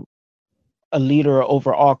know, a leader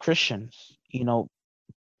over all Christians.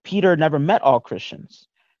 Peter never met all Christians.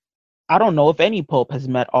 I don't know if any pope has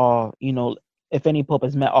met all, if any pope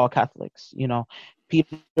has met all Catholics.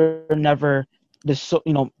 Peter never,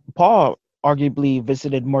 Paul arguably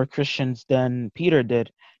visited more Christians than Peter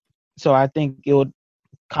did. So I think it would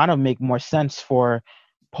kind of make more sense for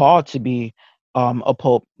Paul to be a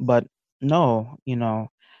pope, but no,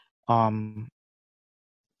 um,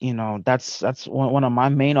 that's one of my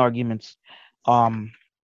main arguments. Um,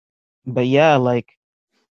 but yeah, like,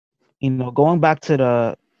 going back to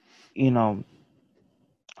the, you know,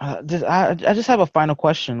 I just have a final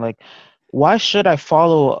question. Like, why should I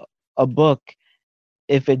follow a book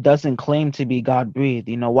if it doesn't claim to be God breathed?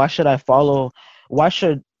 Why should I follow? Why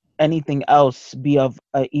should anything else be of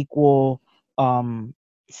an equal um,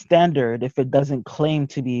 standard if it doesn't claim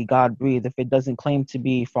to be God breathed? If it doesn't claim to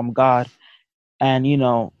be from God? And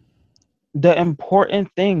the important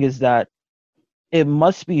thing is that it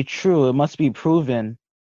must be true. It must be proven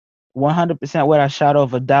 100% without a shadow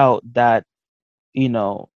of a doubt that you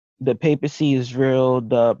know the papacy is real,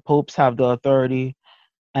 the popes have the authority,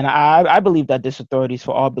 and I believe that this authority is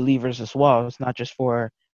for all believers as well. It's not just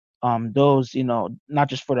for those, not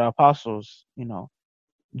just for the apostles.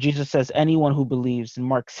 Jesus says anyone who believes in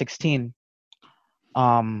Mark 16.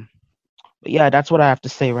 But yeah, that's what I have to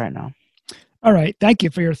say right now. All right. Thank you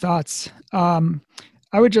for your thoughts.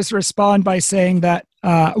 I would just respond by saying that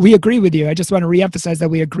we agree with you. I just want to reemphasize that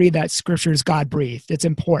we agree that Scripture is God breathed. It's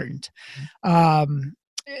important. And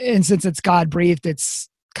since it's God breathed, it's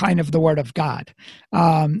kind of the Word of God.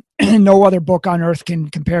 No other book on earth can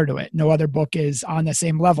compare to it. No other book is on the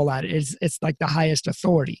same level at it. It's like the highest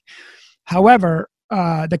authority. However,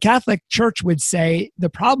 the Catholic Church would say the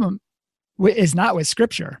problem is not with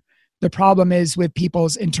Scripture. The problem is with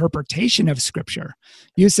people's interpretation of Scripture.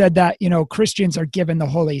 You said that, Christians are given the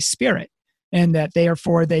Holy Spirit and that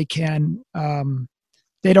therefore they can,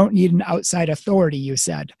 they don't need an outside authority, you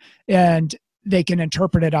said, and they can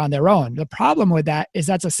interpret it on their own. The problem with that is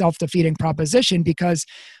that's a self-defeating proposition, because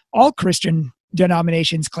all Christian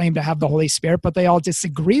denominations claim to have the Holy Spirit, but they all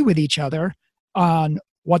disagree with each other on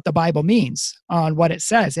what the Bible means, on what it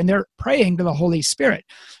says, and they're praying to the Holy Spirit,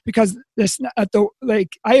 because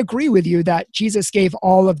I agree with you that Jesus gave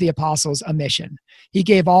all of the apostles a mission. He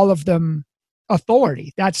gave all of them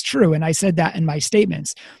authority. That's true, and I said that in my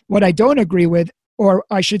statements. What I don't agree with, or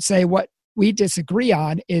I should say what we disagree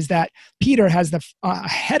on, is that Peter has the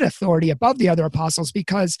head authority above the other apostles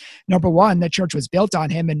because, number one, the church was built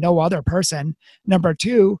on him and no other person. Number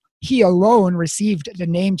two, he alone received the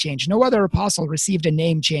name change. No other apostle received a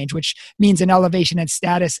name change, which means an elevation in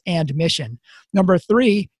status and mission. Number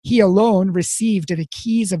three, he alone received the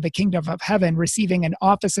keys of the kingdom of heaven, receiving an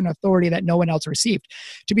office and authority that no one else received.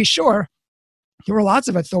 To be sure, there were lots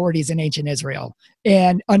of authorities in ancient Israel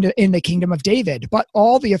and in the kingdom of David, but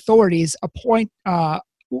all the authorities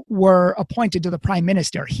were appointed to the prime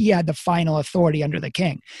minister. He had the final authority under the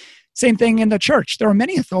king. Same thing in the church. There are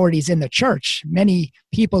many authorities in the church, many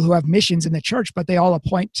people who have missions in the church, but they all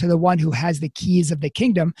appoint to the one who has the keys of the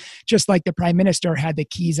kingdom, just like the prime minister had the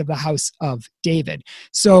keys of the house of David.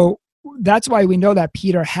 So that's why we know that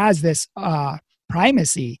Peter has this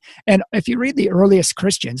primacy. And if you read the earliest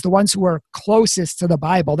Christians, the ones who were closest to the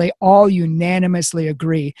Bible, they all unanimously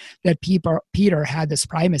agree that Peter had this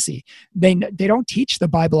primacy. They don't teach the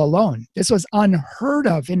Bible alone. This was unheard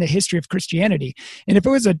of in the history of Christianity. And if it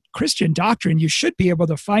was a Christian doctrine, you should be able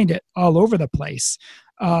to find it all over the place.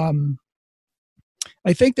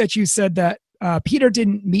 I think that you said that Peter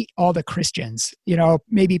didn't meet all the Christians.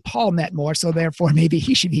 Maybe Paul met more, so therefore maybe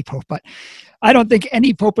he should be pope. But I don't think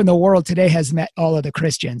any pope in the world today has met all of the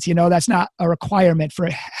Christians. That's not a requirement for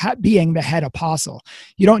being the head apostle.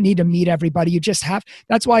 You don't need to meet everybody. You just have.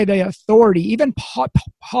 That's why the authority, even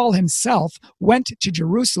Paul himself went to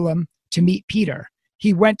Jerusalem to meet Peter.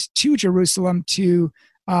 He went to Jerusalem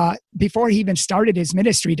before he even started his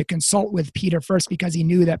ministry, to consult with Peter first, because he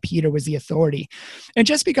knew that Peter was the authority. And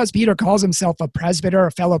just because Peter calls himself a presbyter,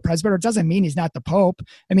 a fellow presbyter, doesn't mean he's not the pope.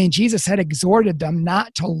 I mean, Jesus had exhorted them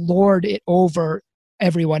not to lord it over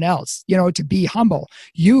everyone else, to be humble.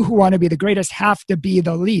 You who want to be the greatest have to be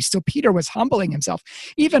the least. So Peter was humbling himself.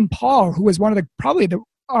 Even Paul, who was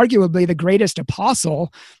arguably the greatest apostle,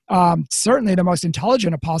 certainly the most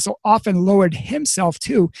intelligent apostle, often lowered himself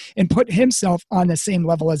too and put himself on the same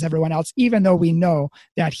level as everyone else, even though we know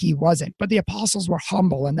that he wasn't. But the apostles were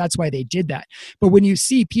humble, and that's why they did that. But when you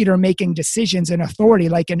see Peter making decisions in authority,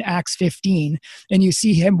 like in Acts 15, and you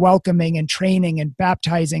see him welcoming and training and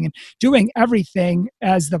baptizing and doing everything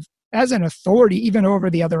as an authority, even over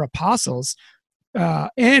the other apostles,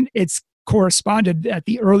 and it's corresponded that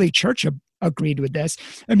the early church agreed with this.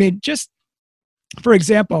 I mean, just for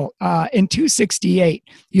example, in 268,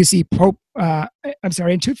 you see in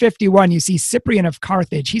 251, you see Cyprian of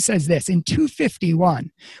Carthage. He says this in 251.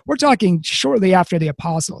 We're talking shortly after the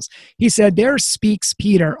apostles. He said, "There speaks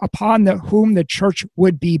Peter, upon whom the church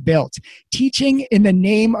would be built, teaching in the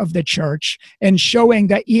name of the church, and showing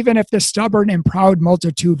that even if the stubborn and proud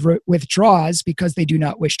multitude withdraws because they do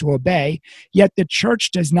not wish to obey, yet the church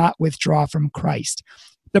does not withdraw from Christ.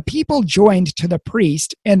 The people joined to the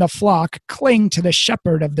priest, and the flock cling to the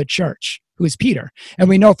shepherd of the church," who is Peter. And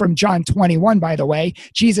we know from John 21, by the way,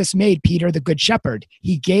 Jesus made Peter the good shepherd.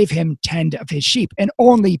 He gave him 10 of his sheep, and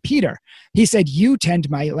only Peter. He said, "You tend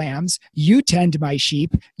my lambs, you tend my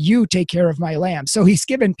sheep, you take care of my lambs." So he's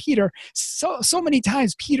given Peter, so many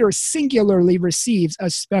times Peter singularly receives a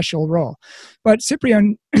special role. But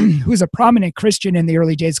Cyprian, who's a prominent Christian in the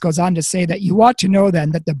early days, goes on to say that you ought to know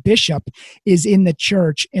then that the bishop is in the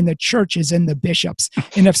church and the church is in the bishops.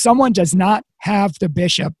 And if someone does not have the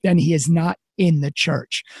bishop, then he is not in the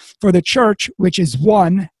church. For the church, which is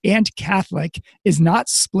one and Catholic, is not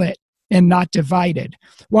split and not divided,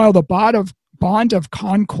 while the bond of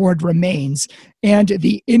concord remains and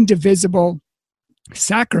the indivisible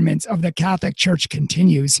sacraments of the Catholic Church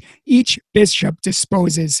continues. Each bishop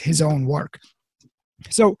disposes his own work.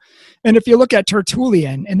 So, and if you look at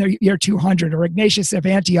Tertullian in the year 200, or Ignatius of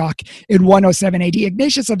Antioch in 107 AD,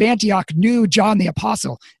 Ignatius of Antioch knew John the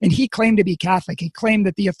Apostle, and he claimed to be Catholic. He claimed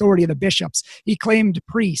that the authority of the bishops. He claimed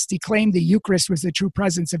priests. He claimed the Eucharist was the true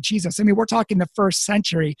presence of Jesus. I mean, we're talking the first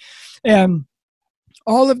century. And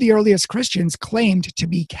all of the earliest Christians claimed to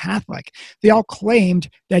be Catholic. They all claimed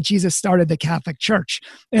that Jesus started the Catholic Church.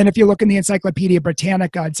 And if you look in the Encyclopedia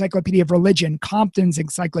Britannica, Encyclopedia of Religion, Compton's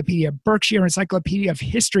Encyclopedia, Berkshire Encyclopedia of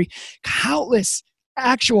History, countless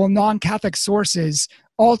actual non-Catholic sources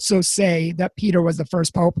also say that Peter was the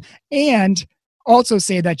first pope, and also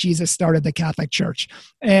say that Jesus started the Catholic Church.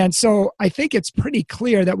 And so I think it's pretty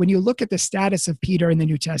clear that when you look at the status of Peter in the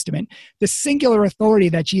New Testament, the singular authority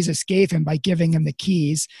that Jesus gave him by giving him the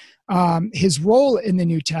keys, his role in the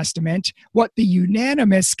New Testament, what the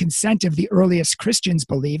unanimous consent of the earliest Christians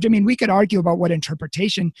believed. I mean, we could argue about what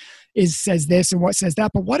interpretation says this and what says that,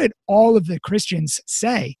 but what did all of the Christians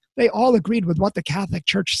say? They all agreed with what the Catholic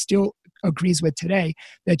Church still agrees with today,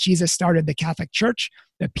 that Jesus started the Catholic Church,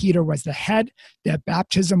 that Peter was the head, that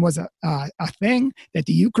baptism was a thing, that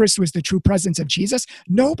the Eucharist was the true presence of Jesus.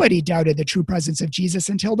 Nobody doubted the true presence of Jesus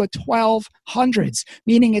until the 1200s,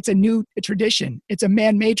 meaning it's a new tradition. It's a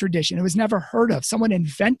man-made tradition. It was never heard of. Someone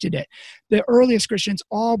invented it. The earliest Christians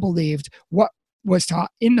all believed what was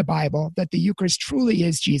taught in the Bible, that the Eucharist truly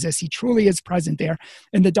is Jesus. He truly is present there.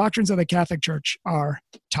 And the doctrines of the Catholic Church are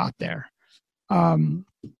taught there.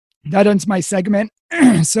 That ends my segment.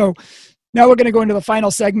 So now we're going to go into the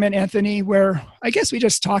final segment, Anthony, where I guess we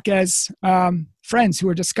just talk as friends who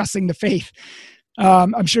are discussing the faith.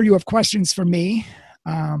 I'm sure you have questions for me.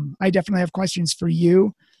 I definitely have questions for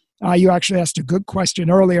you. You actually asked a good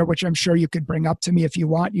question earlier, which I'm sure you could bring up to me if you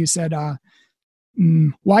want. You said,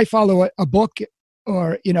 why follow a book?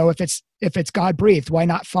 Or, if it's God breathed, why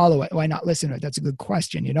not follow it? Why not listen to it? That's a good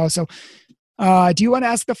question, So Do you want to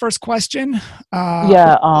ask the first question?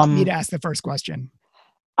 Yeah, Or you want me to ask the first question?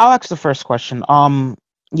 I'll ask the first question.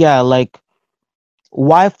 Yeah, like,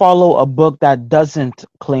 why follow a book that doesn't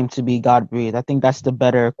claim to be God breathed? I think that's the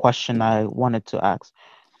better question I wanted to ask.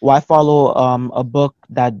 Why follow a book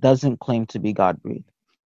that doesn't claim to be God breathed?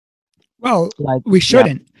 Well, Like, we yeah,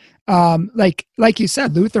 shouldn't. Like you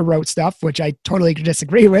said, Luther wrote stuff which I totally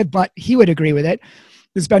disagree with, but he would agree with it.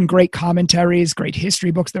 There's been great commentaries, great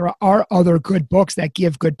history books. There are other good books that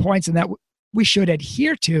give good points and that we should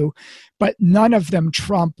adhere to, but none of them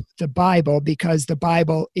trump the Bible because the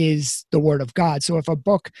Bible is the Word of God. So if a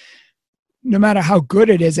book, no matter how good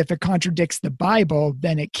it is, if it contradicts the Bible,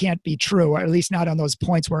 then it can't be true, or at least not on those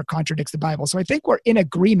points where it contradicts the Bible. So I think we're in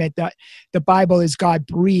agreement that the Bible is God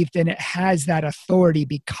breathed and it has that authority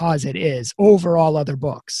because it is over all other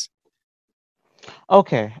books.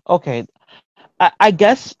 okay, okay. I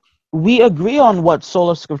guess we agree on what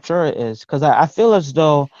sola scriptura is, because I feel as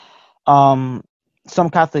though um, some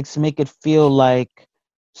Catholics make it feel like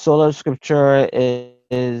sola scriptura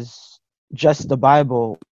is just the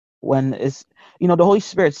Bible when it's, the Holy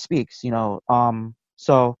Spirit speaks.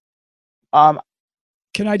 So um,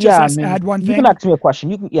 Can I just yeah, I mean, add one you can thing? ask me a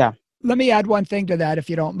question. You can, yeah. Let me add one thing to that, if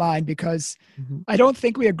you don't mind, because Hmm. I don't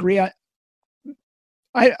think we agree on.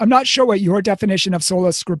 I'm not sure what your definition of sola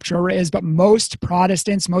scriptura is, but most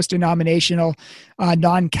Protestants, most denominational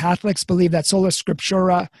non-Catholics believe that sola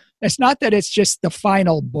scriptura, it's not that it's just the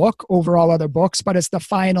final book over all other books, but it's the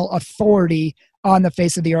final authority on the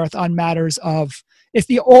face of the earth on matters of, it's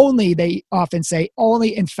the only, they often say,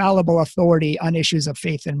 only infallible authority on issues of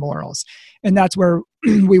faith and morals. And that's where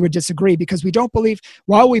we would disagree, because we don't believe,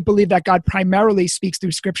 while we believe that God primarily speaks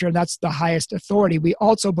through scripture and that's the highest authority, we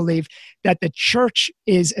also believe that the church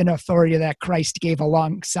is an authority that Christ gave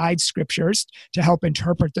alongside scriptures to help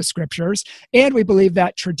interpret the scriptures. And we believe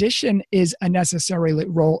that tradition is a necessary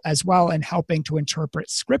role as well in helping to interpret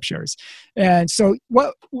scriptures. And so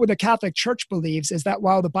what the Catholic Church believes is that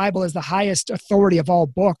while the Bible is the highest authority of all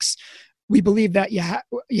books, we believe that you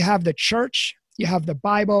have the church, you have the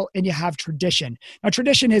Bible, and you have tradition. Now,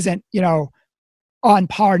 tradition isn't, on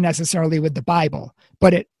par necessarily with the Bible,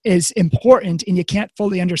 but it is important, and you can't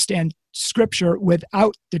fully understand scripture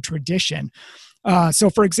without the tradition. So,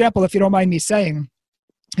 for example, if you don't mind me saying,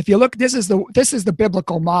 if you look, this is the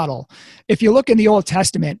biblical model. If you look in the Old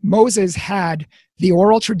Testament, Moses had the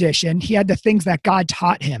oral tradition. He had the things that God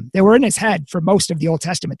taught him. They were in his head for most of the Old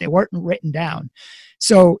Testament. They weren't written down.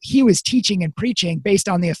 So he was teaching and preaching based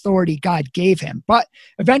on the authority God gave him. But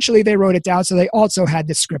eventually they wrote it down. So they also had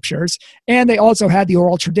the scriptures, and they also had the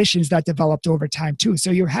oral traditions that developed over time too. So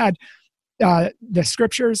you had the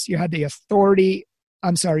scriptures, you had the authority.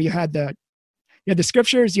 I'm sorry, you had the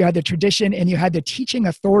scriptures, you had the tradition, and you had the teaching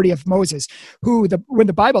authority of Moses, who, when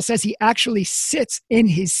the Bible says he actually sits in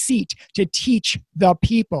his seat to teach the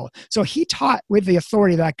people. So he taught with the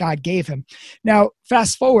authority that God gave him. Now,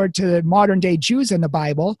 fast forward to the modern day Jews in the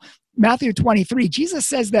Bible, Matthew 23, Jesus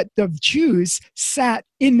says that the Jews sat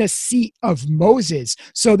in the seat of Moses.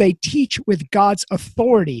 So they teach with God's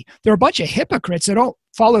authority. They're a bunch of hypocrites that don't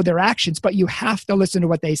follow their actions, but you have to listen to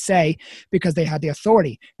what they say because they had the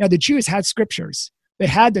authority. Now, the Jews had scriptures. They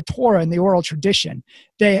had the Torah and the oral tradition.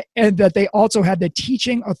 And that they also had the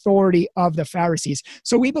teaching authority of the Pharisees.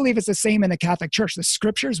 So we believe it's the same in the Catholic Church. The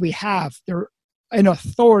scriptures we have, they're an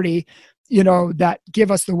authority, that give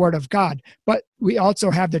us the word of God. But we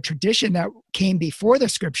also have the tradition that came before the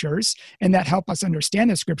scriptures and that help us understand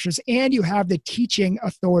the scriptures. And you have the teaching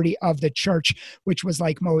authority of the church, which was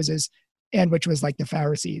like Moses and which was like the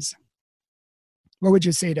Pharisees. What would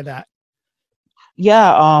you say to that?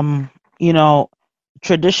 Yeah,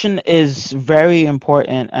 tradition is very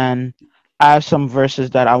important, and I have some verses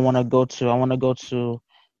that I want to go to. I want to go to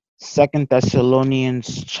Second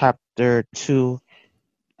Thessalonians chapter 2,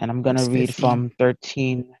 and I'm going to Verse read 15. from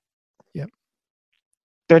 13, Yep.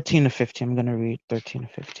 13 to 15. I'm going to read 13 to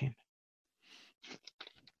 15.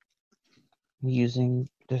 I'm using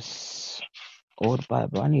this old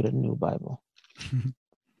Bible. I need a new Bible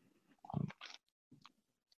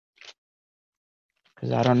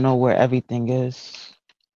because I don't know where everything is.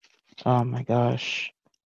 Oh my gosh.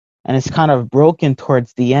 And it's kind of broken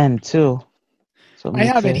towards the end too. So it I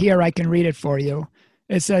have makes it it. here. I can read it for you.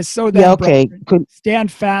 It says, "So Yeah, then, okay. brethren, Could.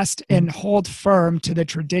 stand fast and hold firm to the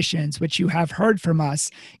traditions which you have heard from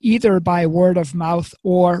us, either by word of mouth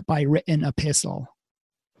or by written epistle."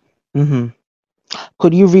 Mm-hmm.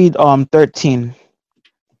 Could you read 13?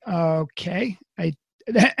 Okay.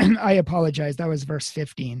 I apologize. That was verse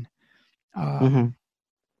 15. Mm-hmm. Um,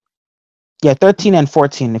 Yeah, 13 and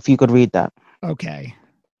 14, if you could read that. okay.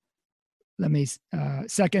 let me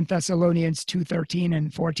 2 Thessalonians 2:13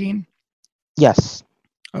 and 14. Yes.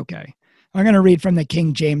 Okay. I'm going to read from the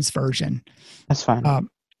King James Version. That's fine.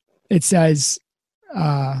 It says,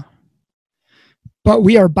 but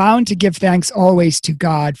we are bound to give thanks always to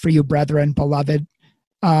God for you, brethren, beloved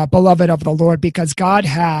of the Lord, because God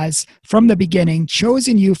has, from the beginning,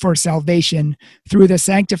 chosen you for salvation through the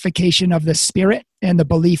sanctification of the Spirit and the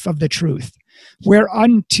belief of the truth,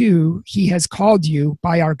 whereunto he has called you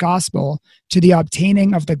by our gospel to the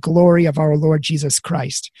obtaining of the glory of our Lord Jesus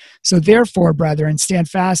Christ. So therefore, brethren, stand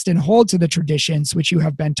fast and hold to the traditions which you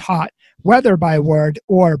have been taught, whether by word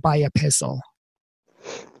or by epistle.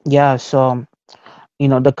 Yeah, so,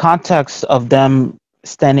 the context of them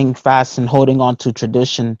standing fast and holding on to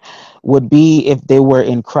tradition would be if they were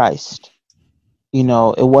in Christ. It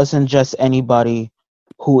wasn't just anybody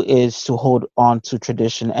who is to hold on to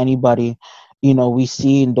tradition. Anybody, we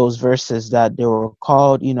see in those verses that they were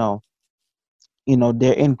called,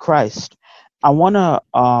 they're in Christ. I want to,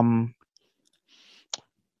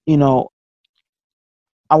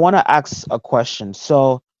 ask a question.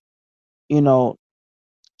 So,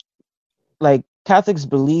 like Catholics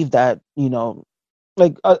believe that,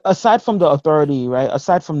 like aside from the authority, right?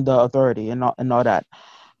 Aside from the authority and all that,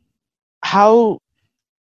 how?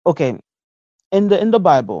 Okay, in the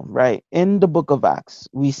Bible, right? In the book of Acts,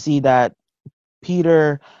 we see that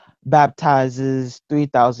Peter baptizes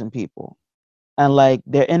 3,000 people, and like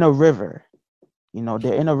they're in a river.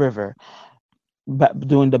 They're in a river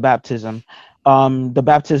doing the baptism. The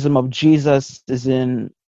baptism of Jesus is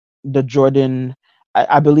in the Jordan.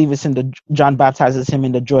 I believe it's in the John baptizes him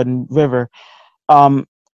in the Jordan River.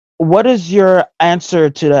 What is your answer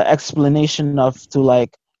to the explanation to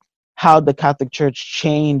like how the Catholic Church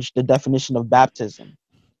changed the definition of baptism?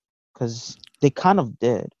 Because they kind of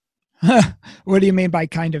did. What do you mean by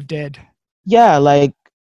kind of did? Yeah, like,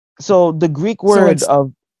 so the Greek word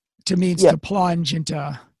means to plunge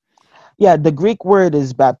into. Yeah, the Greek word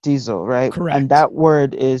is baptizo, right? Correct. And that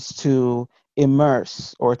word is to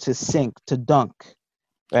immerse or to sink, to dunk,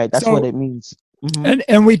 right? That's what it means. Mm-hmm.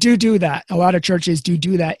 And we do that. A lot of churches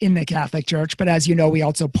do that in the Catholic Church, but as you know, we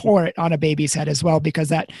also pour it on a baby's head as well, because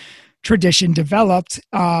that tradition developed,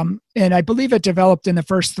 and I believe it developed in the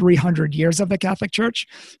first 300 years of the Catholic Church,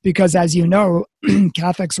 because as you know,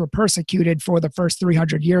 Catholics were persecuted for the first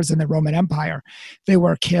 300 years in the Roman Empire. They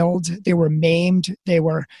were killed, they were maimed, they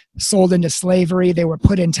were sold into slavery, they were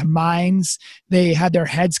put into mines, they had their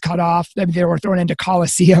heads cut off, they were thrown into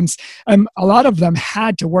colosseums, and a lot of them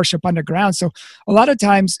had to worship underground. So a lot of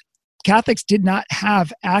times Catholics did not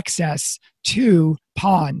have access to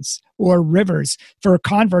ponds or rivers for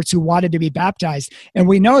converts who wanted to be baptized. And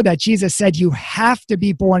we know that Jesus said you have to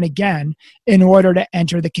be born again in order to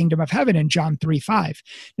enter the kingdom of heaven in John 3:5.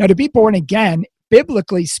 Now, to be born again,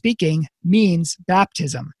 biblically speaking, means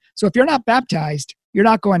baptism. So if you're not baptized, you're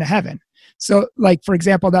not going to heaven. So, like, for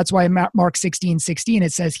example, that's why in Mark 16:16,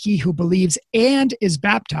 it says, he who believes and is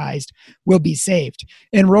baptized will be saved.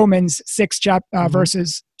 In Romans 6, chapter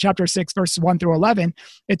 6, verses 1 through 11,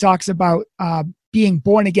 it talks about being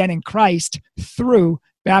born again in Christ through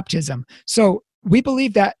baptism. So we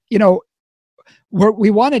believe that, we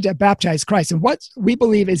wanted to baptize Christ. And what we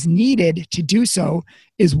believe is needed to do so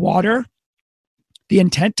is water, the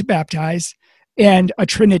intent to baptize, and a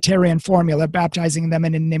Trinitarian formula, baptizing them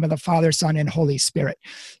in the name of the Father, Son, and Holy Spirit.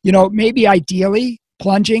 Maybe ideally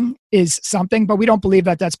plunging is something, but we don't believe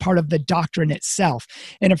that that's part of the doctrine itself.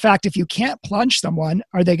 And in fact, if you can't plunge someone,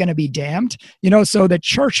 are they going to be damned? So the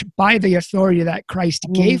church, by the authority that Christ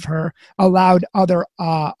gave her, allowed other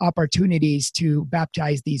opportunities to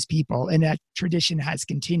baptize these people. And that tradition has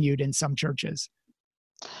continued in some churches.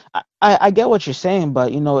 I get what you're saying,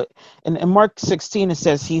 but in Mark 16 it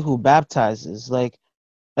says he who baptizes, like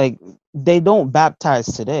they don't baptize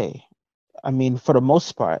today. I mean, for the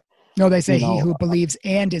most part. No, they say he who believes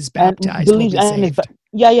and is baptized will be saved.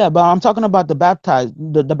 Yeah, but I'm talking about the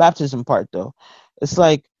baptism part though. It's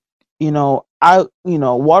like,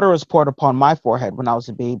 water was poured upon my forehead when I was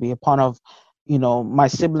a baby, upon my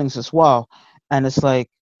siblings as well, and it's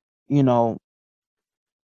like,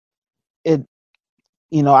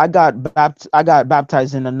 I got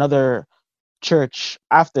baptized in another church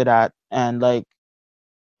after that, and like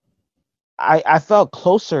I felt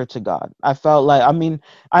closer to God. I felt like, I mean,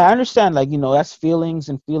 I understand, like, that's feelings,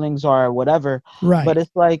 and feelings are whatever, right? But it's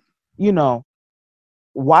like,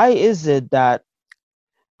 why is it that,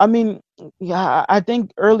 I mean, yeah, I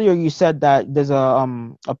think earlier you said that there's a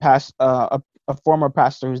former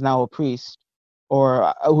pastor who's now a priest,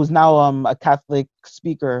 or who's now a Catholic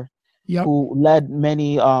speaker. Yep. Who led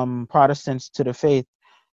many Protestants to the faith.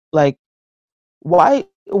 Like, why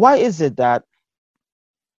why is it that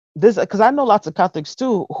this, because I know lots of Catholics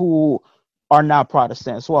too who are now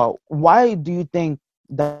Protestants. Well, why do you think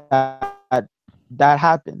that that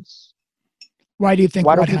happens? Why do you Why think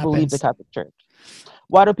do what people leave the happens? Catholic Church?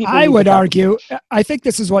 Why do people I leave the would Catholic argue, Church? I think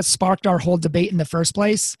this is what sparked our whole debate in the first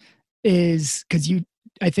place, is because you,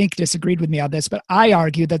 I think, disagreed with me on this, but I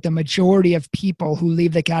argue that the majority of people who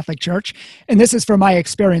leave the Catholic Church, and this is from my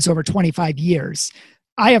experience over 25 years,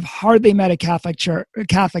 I have hardly met a Catholic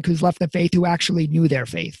who's left the faith who actually knew their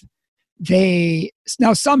faith. They,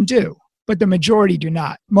 now some do, but the majority do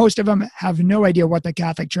not. Most of them have no idea what the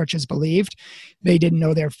Catholic Church has believed. They didn't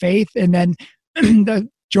know their faith. And then the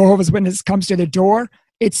Jehovah's Witness comes to the door.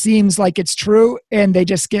 It seems like it's true, and they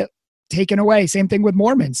just get taken away. Same thing with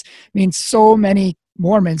Mormons. I mean, so many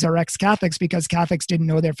Mormons are ex-Catholics because Catholics didn't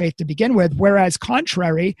know their faith to begin with. Whereas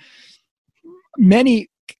contrary, many,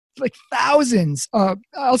 like thousands,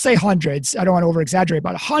 I'll say hundreds, I don't want to over exaggerate,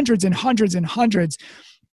 but hundreds and hundreds and hundreds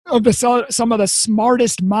of some of the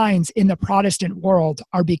smartest minds in the Protestant world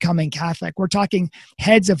are becoming Catholic. We're talking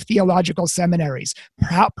heads of theological seminaries,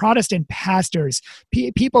 Protestant pastors,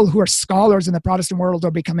 people who are scholars in the Protestant world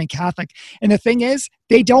are becoming Catholic. And the thing is,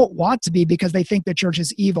 they don't want to be because they think the church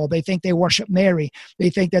is evil. They think they worship Mary. They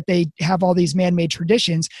think that they have all these man-made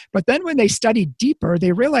traditions. But then when they study deeper,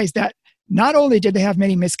 they realize that not only did they have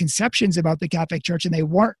many misconceptions about the Catholic Church, and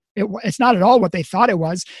it's not at all what they thought it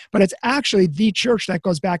was, but it's actually the church that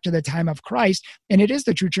goes back to the time of Christ, and it is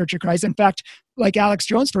the true Church of Christ. In fact, like Alex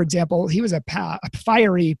Jones, for example, he was a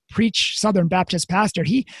fiery Southern Baptist pastor.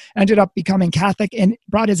 He ended up becoming Catholic and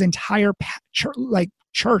brought his entire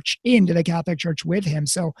church into the Catholic Church with him.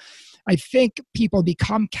 So I think people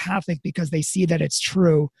become Catholic because they see that it's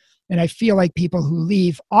true. And I feel like people who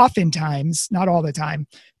leave oftentimes, not all the time,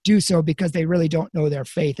 do so because they really don't know their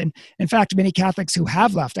faith. And in fact, many Catholics who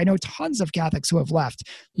have left, I know tons of Catholics who have left,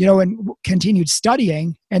 and continued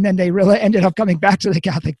studying, and then they really ended up coming back to the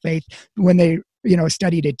Catholic faith when they,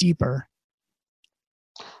 studied it deeper.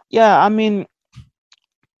 Yeah, I mean,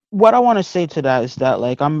 what I want to say to that is that,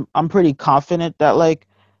 like, I'm pretty confident that, like,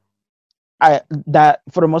 that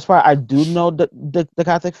for the most part I do know the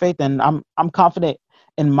Catholic faith, and I'm confident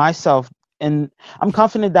in myself, and I'm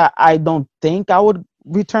confident that I don't think I would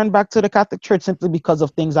return back to the Catholic Church simply because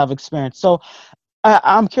of things I've experienced. So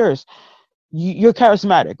I'm curious, you're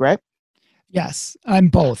charismatic, right? Yes, I'm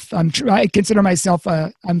both. I consider myself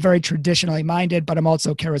I'm very traditionally minded, but I'm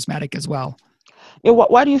also charismatic as well. Yeah,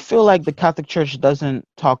 why do you feel like the Catholic Church doesn't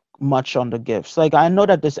talk much on the gifts? Like, I know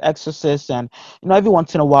that there's exorcists, and every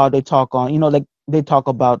once in a while they talk on, like they talk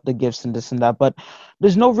about the gifts and this and that, but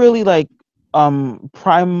there's no really like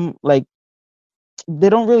prime, like they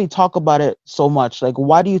don't really talk about it so much. Like,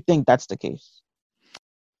 why do you think that's the case?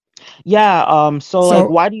 Yeah. So like,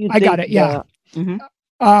 why do you I got think it. Yeah.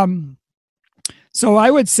 Mm-hmm. So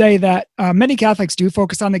I would say that many Catholics do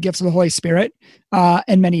focus on the gifts of the Holy Spirit,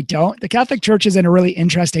 and many don't. The Catholic Church is in a really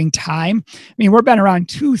interesting time. I mean, we've been around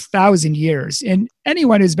 2,000 years, and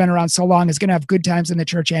anyone who's been around so long is going to have good times in the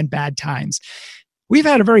church and bad times. We've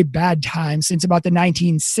had a very bad time since about the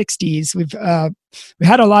 1960s. We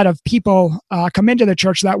had a lot of people come into the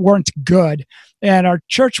church that weren't good. And our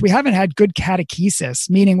church, we haven't had good catechesis,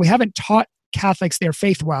 meaning we haven't taught Catholics their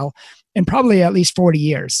faith well in probably at least 40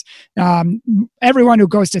 years. Everyone who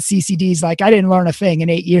goes to CCDs, like, I didn't learn a thing in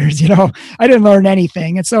 8 years, I didn't learn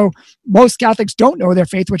anything. And so most Catholics don't know their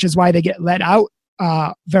faith, which is why they get let out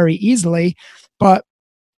very easily. But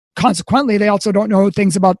consequently, they also don't know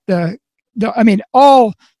things about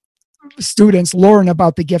all students learn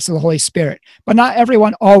about the gifts of the Holy Spirit, but not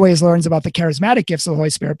everyone always learns about the charismatic gifts of the Holy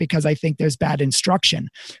Spirit, because I think there's bad instruction.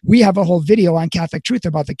 We have a whole video on Catholic Truth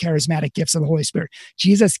about the charismatic gifts of the Holy Spirit.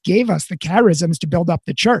 Jesus gave us the charisms to build up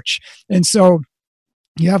the church. And so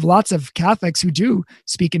you have lots of Catholics who do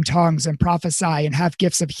speak in tongues and prophesy and have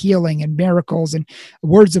gifts of healing and miracles and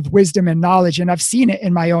words of wisdom and knowledge. And I've seen it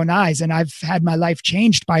in my own eyes, and I've had my life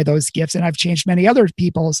changed by those gifts, and I've changed many other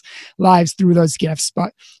people's lives through those gifts.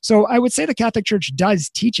 But so I would say the Catholic Church does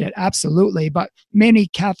teach it, absolutely. But many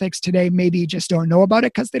Catholics today maybe just don't know about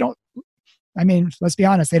it because they don't. I mean, let's be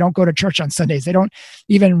honest, they don't go to church on Sundays. They don't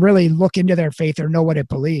even really look into their faith or know what it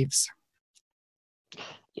believes.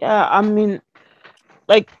 Yeah, I mean,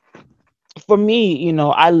 like, for me,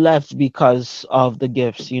 I left because of the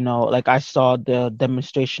gifts. Like, I saw the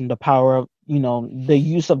demonstration, the power of, the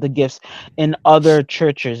use of the gifts in other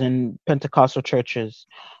churches, in Pentecostal churches.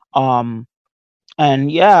 And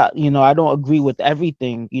yeah, I don't agree with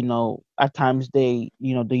everything. At times the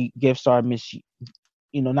gifts are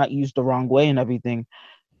not used the wrong way and everything.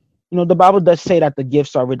 The Bible does say that the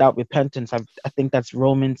gifts are without repentance. I think that's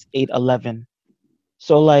Romans 8:11.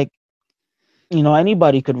 So like,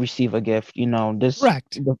 anybody could receive a gift.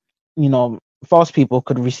 Correct. False people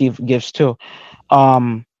could receive gifts too.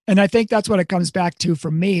 Um, And I think that's what it comes back to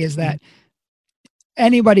for me is that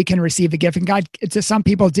anybody can receive a gift. And God, some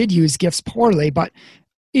people did use gifts poorly, but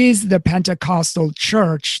is the Pentecostal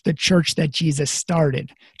church the church that Jesus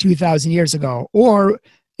started 2,000 years ago? Or,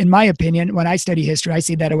 in my opinion, when I study history, I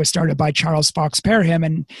see that it was started by Charles Fox Parham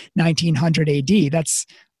in 1900 AD. That's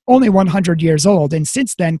only 100 years old. And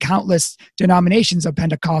since then, countless denominations of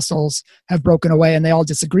Pentecostals have broken away and they all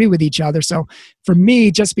disagree with each other. So for me,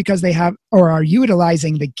 just because they have or are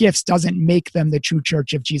utilizing the gifts doesn't make them the true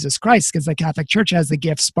church of Jesus Christ, because the Catholic Church has the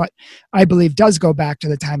gifts, but I believe does go back to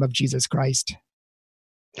the time of Jesus Christ.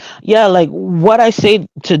 Yeah, like what I say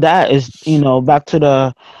to that is, back to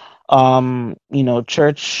the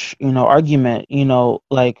church, argument,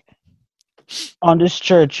 like on this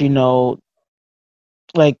church,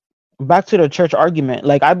 like back to the church argument,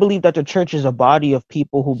 like I believe that the church is a body of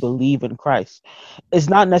people who believe in Christ. It's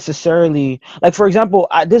not necessarily like, for example,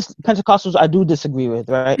 this Pentecostals I do disagree with,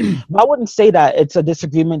 right? But I wouldn't say that it's a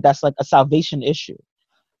disagreement that's like a salvation issue.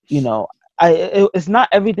 It's not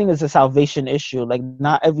everything is a salvation issue. Like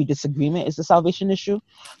not every disagreement is a salvation issue.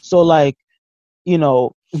 So like,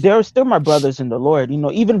 they're still my brothers in the Lord.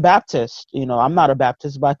 Even Baptist, I'm not a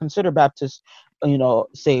Baptist, but I consider Baptist,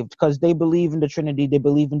 saved because they believe in the Trinity. They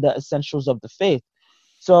believe in the essentials of the faith.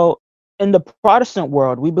 So in the Protestant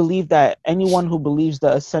world, we believe that anyone who believes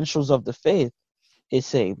the essentials of the faith is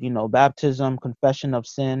saved. Baptism, confession of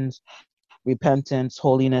sins, repentance,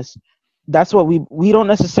 holiness. That's what we don't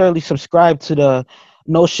necessarily subscribe to the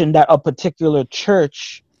notion that a particular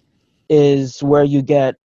church is where you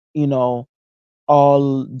get,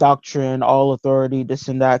 all doctrine, all authority, this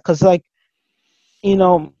and that. Because like,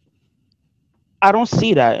 I don't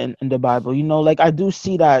see that in the Bible. Like I do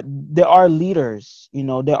see that there are leaders,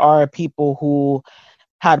 there are people who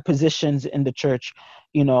had positions in the church,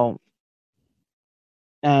 and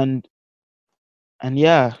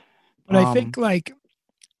yeah. But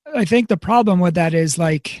I think the problem with that is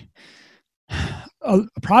like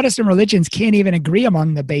Protestant religions can't even agree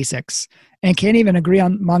among the basics and can't even agree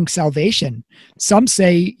among salvation. Some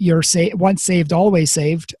say you're once saved, always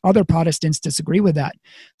saved. Other Protestants disagree with that.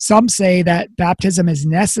 Some say that baptism is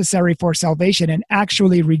necessary for salvation and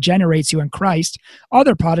actually regenerates you in Christ.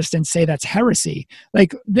 Other Protestants say that's heresy.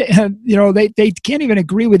 Like, they can't even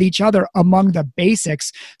agree with each other among the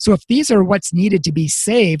basics. So if these are what's needed to be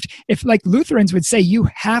saved, if like Lutherans would say you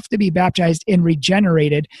have to be baptized and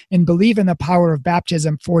regenerated and believe in the power of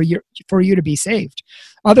baptism for you to be saved.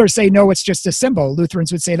 Others say, no, it's just a symbol.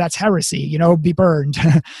 Lutherans would say that's heresy, be burned.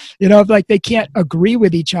 Like they can't agree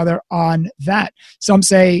with each other on that. Some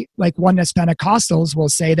say, like oneness Pentecostals will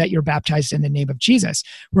say that you're baptized in the name of Jesus,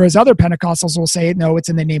 whereas other Pentecostals will say, no, it's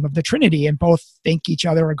in the name of the Trinity, and both think each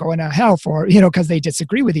other are going to hell for, because they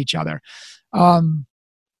disagree with each other.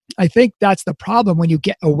 I think that's the problem when you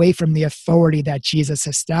get away from the authority that Jesus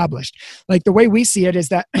established. Like the way we see it is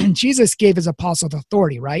that Jesus gave his apostles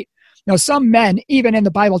authority, right? Now, some men, even in the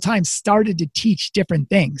Bible times, started to teach different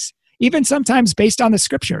things, even sometimes based on the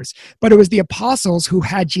scriptures. But it was the apostles who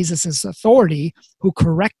had Jesus' authority who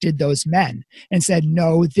corrected those men and said,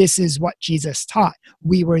 no, this is what Jesus taught.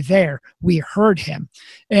 We were there. We heard him.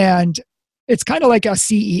 And it's kind of like a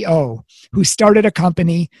CEO who started a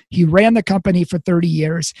company. He ran the company for 30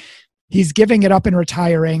 years. He's giving it up and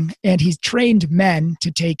retiring, and he's trained men to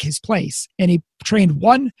take his place. And he trained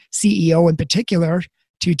one CEO in particular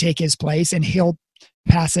to take his place, and he'll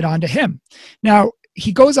pass it on to him. Now,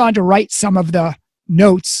 he goes on to write some of the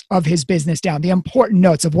notes of his business down, the important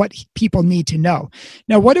notes of what people need to know.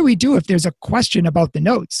 Now, what do we do if there's a question about the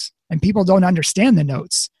notes and people don't understand the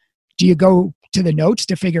notes? Do you go to the notes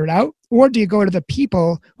to figure it out? Or do you go to the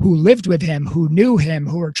people who lived with him, who knew him,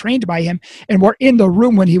 who were trained by him, and were in the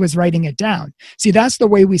room when he was writing it down? See, that's the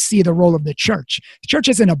way we see the role of the church. The church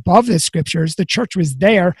isn't above the scriptures. The church was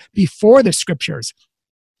there before the scriptures.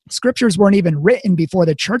 Scriptures weren't even written before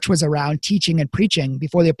the church was around teaching and preaching,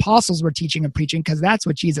 before the apostles were teaching and preaching, because that's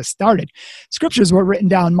what Jesus started. Scriptures were written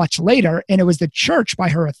down much later, and it was the church by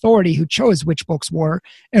her authority who chose which books were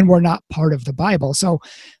and were not part of the Bible. So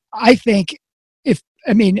I think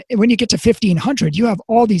when you get to 1500, you have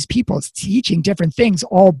all these people teaching different things,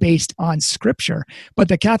 all based on scripture. But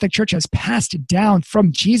the Catholic Church has passed down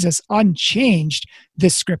from Jesus unchanged the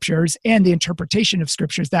scriptures and the interpretation of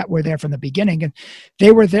scriptures that were there from the beginning. And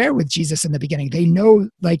they were there with Jesus in the beginning. They know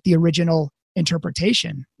like the original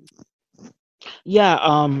interpretation. Yeah,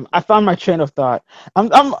 I found my train of thought.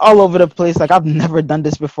 I'm all over the place. Like I've never done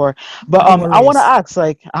this before. But I want to ask,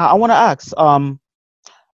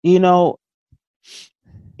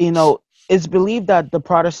 you know, it's believed that the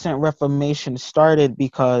Protestant Reformation started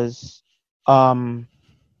because, um,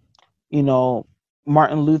 you know,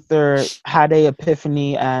 Martin Luther had a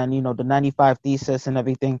epiphany, and you know, the 95 Thesis and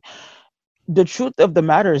everything. The truth of the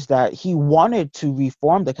matter is that he wanted to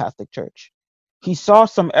reform the Catholic Church. He saw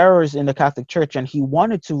some errors in the Catholic Church, and he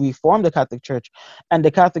wanted to reform the Catholic Church, and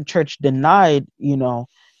the Catholic Church denied, you know,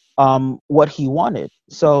 what he wanted.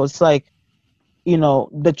 So it's like, you know,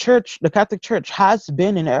 the Catholic Church has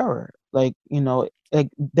been in error. Like, you know, like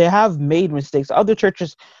they have made mistakes. Other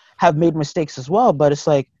churches have made mistakes as well, but it's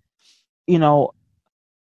like, you know,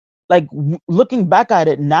 like looking back at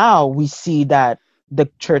it now, we see that the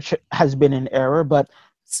church has been in error. But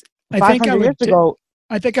I think I 500 years would. ago,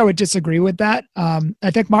 I think I would disagree with that.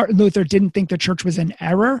 I think Martin Luther didn't think the church was in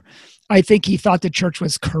error. I think he thought the church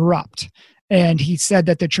was corrupt. And he said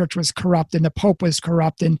that the church was corrupt and the Pope was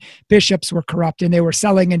corrupt and bishops were corrupt and they were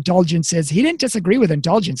selling indulgences. He didn't disagree with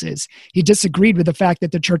indulgences. He disagreed with the fact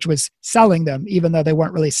that the church was selling them, even though they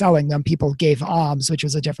weren't really selling them. People gave alms, which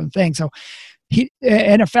was a different thing. So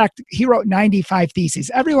in fact, he wrote 95 theses.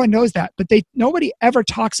 Everyone knows that, but nobody ever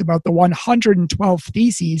talks about the 112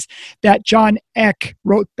 theses that John Eck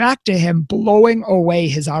wrote back to him, blowing away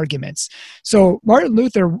his arguments. So Martin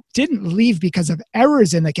Luther didn't leave because of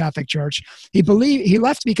errors in the Catholic Church. He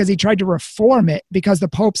left because he tried to reform it, because the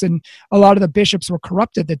popes and a lot of the bishops were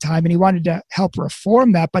corrupt at the time, and he wanted to help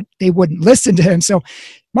reform that, but they wouldn't listen to him. So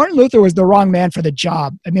Martin Luther was the wrong man for the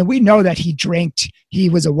job. I mean, we know that he drank. He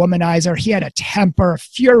was a womanizer. He had a temper, a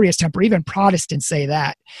furious temper. Even Protestants say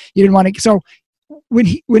that. He didn't want to. So when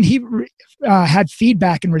he had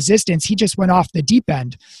feedback and resistance, he just went off the deep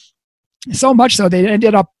end. So much so they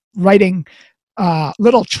ended up writing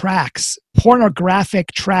little tracts,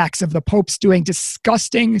 pornographic tracts of the popes doing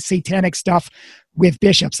disgusting satanic stuff with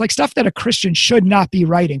bishops, like stuff that a Christian should not be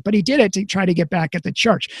writing. But he did it to try to get back at the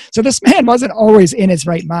church. So this man wasn't always in his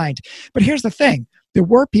right mind. But here's the thing. There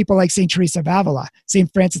were people like St. Teresa of Avila,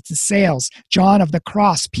 St. Francis de Sales, John of the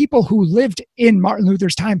Cross, people who lived in Martin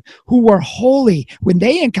Luther's time who were holy. When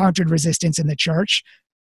they encountered resistance in the church,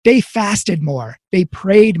 they fasted more, they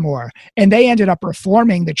prayed more, and they ended up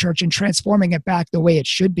reforming the church and transforming it back the way it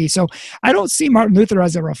should be. So I don't see Martin Luther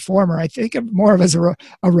as a reformer. I think of more of as a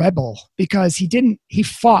rebel, because he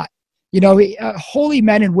fought. You know, holy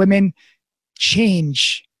men and women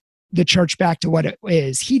change the church back to what it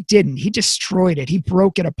is. He didn't. He destroyed it. He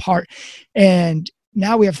broke it apart. And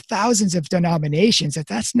now we have thousands of denominations.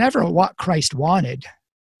 That's never what Christ wanted.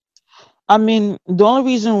 I mean, the only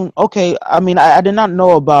reason, okay, I mean, I did not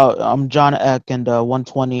know about John Eck and the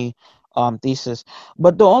 120 thesis,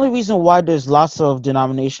 but the only reason why there's lots of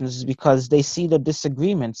denominations is because they see the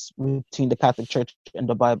disagreements between the Catholic Church and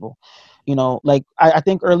the Bible. You know, like I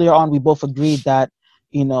think earlier on we both agreed that,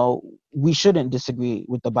 you know, we shouldn't disagree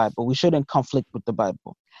with the Bible. We shouldn't conflict with the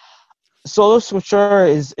Bible. Sola Scriptura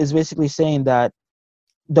is basically saying that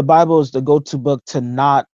the Bible is the go-to book to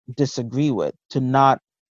not disagree with, to not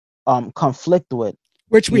conflict with,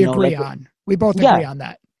 which we agree on. We both agree on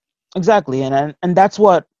that. Exactly, and that's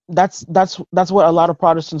what a lot of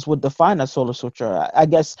Protestants would define as sola scriptura. I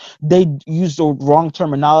guess they use the wrong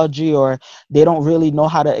terminology, or they don't really know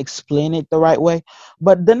how to explain it the right way.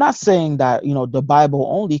 But they're not saying that, you know, the Bible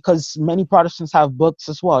only, because many Protestants have books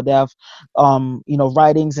as well. They have you know,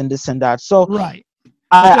 writings and this and that. So right,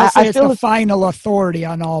 I feel it's the final authority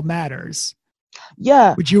on all matters.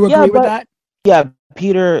 Yeah. Would you agree with that? Yeah,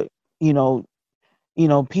 Peter, you know,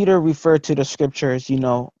 Peter referred to the scriptures. You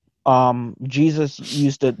know, Jesus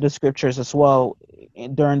used the scriptures as well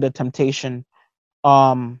during the temptation.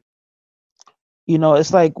 You know,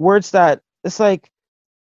 it's like words that it's like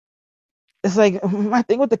my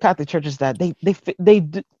thing with the Catholic Church is that they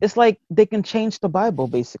it's like they can change the Bible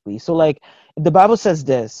basically. So like, if the Bible says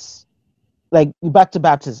this, like back to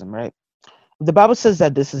baptism, right? The Bible says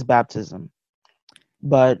that this is baptism,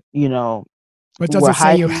 but you know, but does it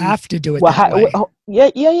say you have to do it that way?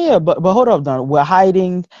 Yeah. But hold up, Don. We're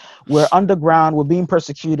hiding. We're underground. We're being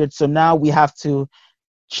persecuted. So now we have to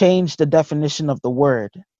change the definition of the word.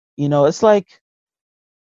 You know, it's like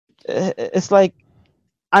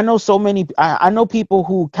I know so many. I know people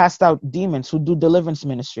who cast out demons, who do deliverance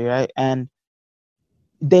ministry, right? And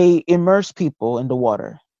they immerse people in the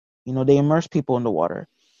water. You know, they immerse people in the water,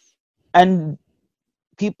 and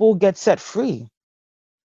people get set free.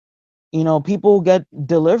 You know, people get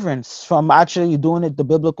deliverance from actually doing it the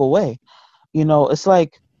biblical way. You know, it's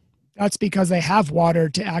like, that's because they have water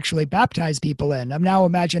to actually baptize people in. I'm now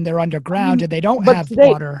imagine they're underground and they don't have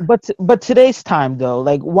water. But today's time though,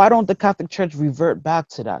 like, why don't the Catholic Church revert back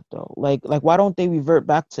to that though? Like why don't they revert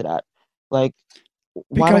back to that? Like,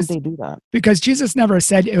 Why don't they do that? Because Jesus never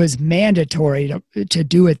said it was mandatory to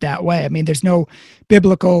do it that way. I mean, there's no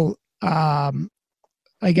biblical, I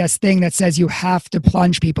guess, thing that says you have to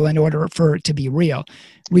plunge people in order for it to be real.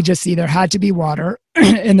 We just see there had to be water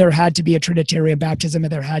and there had to be a Trinitarian baptism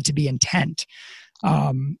and there had to be intent.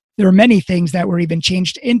 There are many things that were even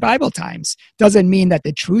changed in Bible times. Doesn't mean that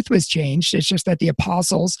the truth was changed. It's just that the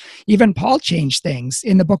apostles, even Paul, changed things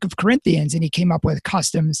in the book of Corinthians, and he came up with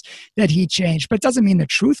customs that he changed. But it doesn't mean the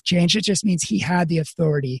truth changed. It just means he had the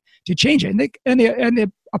authority to change it. And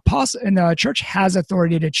the apostle and the church has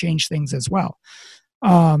authority to change things as well.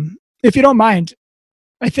 If you don't mind,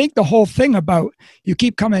 I think the whole thing about you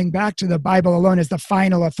keep coming back to the Bible alone as the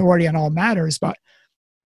final authority on all matters. But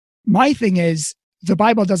my thing is, the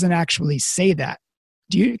Bible doesn't actually say that.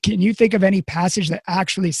 Can you think of any passage that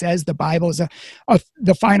actually says the Bible is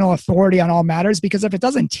the final authority on all matters? Because if it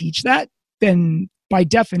doesn't teach that, then by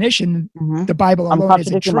definition, the Bible alone isn't true. I'm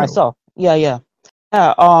contradicting myself. Yeah.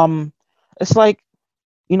 It's like,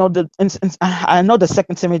 I know the 2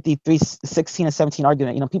 Timothy 3:16 and 17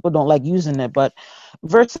 argument. People don't like using it, but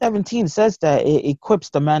verse 17 says that it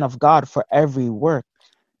equips the man of God for every work.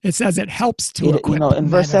 It says it helps to equip the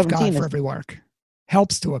man of God for every work.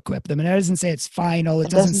 Helps to equip them, and it doesn't say it's final. It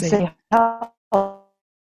doesn't say help.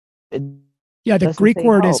 Yeah, the Greek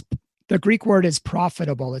word is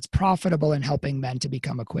profitable. It's profitable in helping men to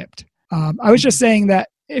become equipped. I was just saying that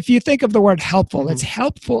if you think of the word helpful, it's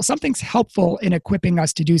helpful. Something's helpful in equipping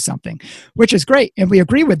us to do something, which is great, and we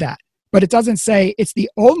agree with that. But it doesn't say it's the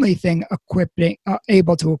only thing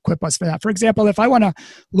able to equip us for that. For example, if I want to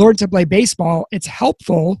learn to play baseball, it's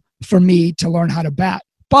helpful for me to learn how to bat.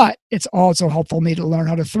 But it's also helpful for me to learn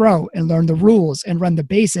how to throw and learn the rules and run the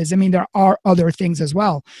bases. I mean, there are other things as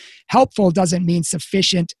well. Helpful doesn't mean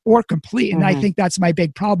sufficient or complete. And I think that's my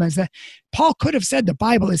big problem is that Paul could have said the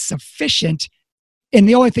Bible is sufficient and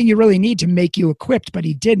the only thing you really need to make you equipped, but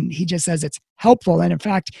he didn't. He just says it's helpful. And in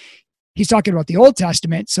fact, he's talking about the Old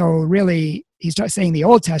Testament. So really, he's saying the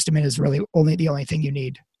Old Testament is really the only thing you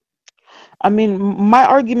need. I mean, my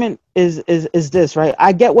argument is this, right?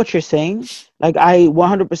 I get what you're saying. Like, I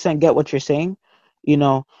 100% get what you're saying,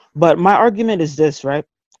 but my argument is this, right?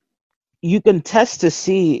 You can test to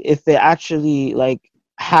see if it actually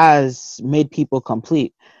has made people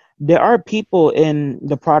complete. There are people in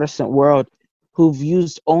the Protestant world who've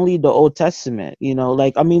used only the Old Testament,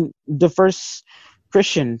 the first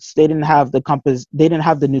Christians, they didn't have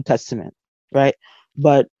the New Testament, right?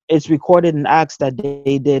 But it's recorded in Acts that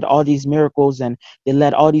they did all these miracles and they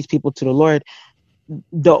led all these people to the Lord.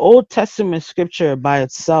 The Old Testament scripture by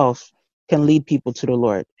itself can lead people to the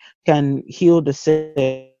Lord, can heal the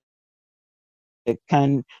sick, it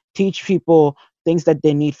can teach people things that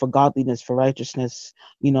they need for godliness, for righteousness,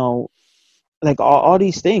 all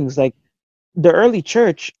these things. Like, the early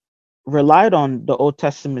church relied on the Old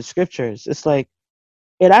Testament scriptures. It's like,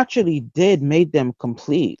 it actually did make them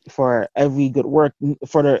complete for every good work. It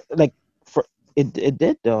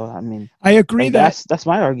did though. I mean, I agree that's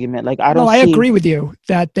my argument. I agree with you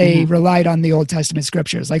that they relied on the Old Testament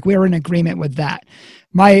scriptures. Like, we're in agreement with that.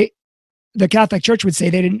 The Catholic Church would say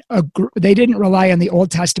they didn't rely on the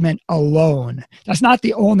Old Testament alone. That's not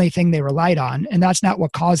the only thing they relied on, and that's not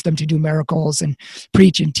what caused them to do miracles and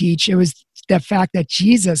preach and teach. It was the fact that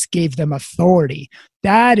Jesus gave them authority.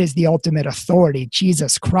 That is the ultimate authority,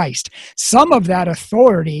 Jesus Christ. Some of that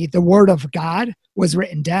authority, the Word of God, was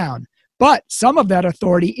written down. But some of that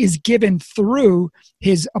authority is given through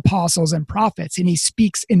his apostles and prophets, and he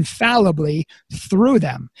speaks infallibly through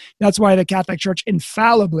them. That's why the Catholic Church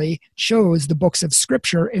infallibly chose the books of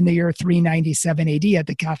Scripture in the year 397 AD at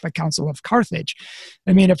the Catholic Council of Carthage.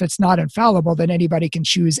 I mean, if it's not infallible, then anybody can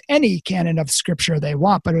choose any canon of Scripture they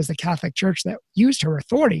want, but it was the Catholic Church that used her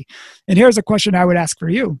authority. And here's a question I would ask for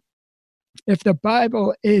you. If the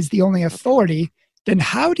Bible is the only authority, then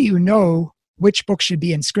how do you know which book should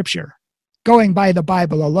be in Scripture? Going by the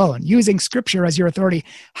Bible alone, using Scripture as your authority,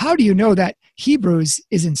 how do you know that Hebrews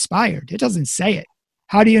is inspired? It doesn't say it.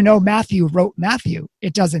 How do you know Matthew wrote Matthew?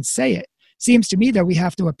 It doesn't say it. Seems to me that we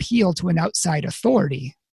have to appeal to an outside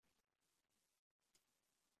authority.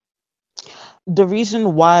 The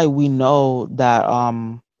reason why we know that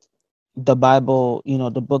the Bible,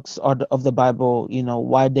 the books of the Bible,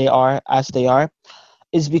 why they are as they are,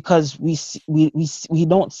 is because we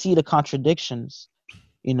don't see the contradictions,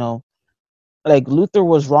 Like, Luther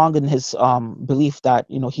was wrong in his belief that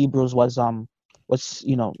Hebrews was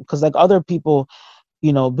because other people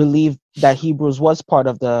believe that Hebrews was part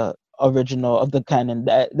of the original of the canon,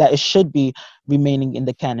 that it should be remaining in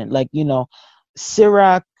the canon,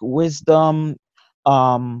 Sirach, Wisdom,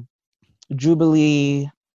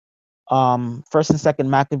 Jubilee, First and Second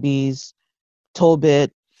Maccabees,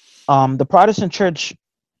 Tobit. The Protestant Church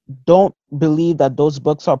don't believe that those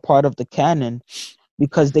books are part of the canon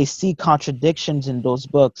because they see contradictions in those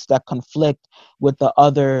books that conflict with the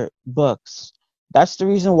other books. That's the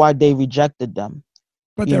reason why they rejected them.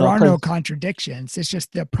 But You there know, are no because contradictions. It's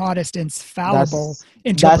just the Protestants' fallible that's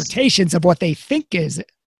interpretations of what they think is,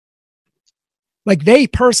 like, they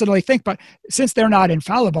personally think, but since they're not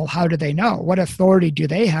infallible, how do they know? What authority do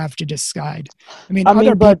they have to decide? I mean, I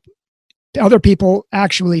mean, but other people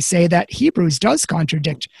actually say that Hebrews does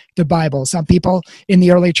contradict the Bible. Some people in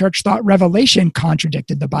the early church thought Revelation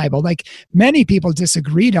contradicted the Bible. Like, many people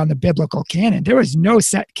disagreed on the biblical canon. There was no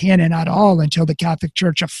set canon at all until the Catholic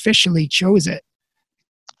Church officially chose it.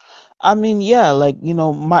 I mean, yeah, like,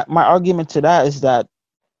 my argument to that is that,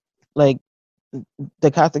 like, the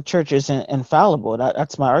Catholic Church isn't infallible.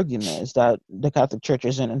 That's my argument, is that the Catholic Church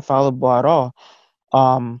isn't infallible at all.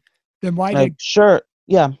 Um, Then why like, did sure,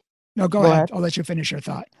 yeah, no, go go ahead. ahead. I'll let you finish your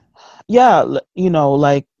thought. Yeah,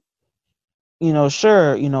 like,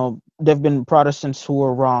 sure, there've been Protestants who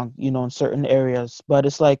were wrong, in certain areas, but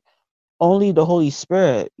it's like only the Holy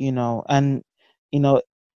Spirit, and you know,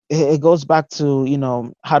 it goes back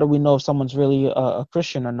to, how do we know if someone's really a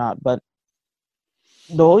Christian or not? But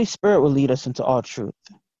the Holy Spirit will lead us into all truth.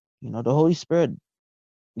 The Holy Spirit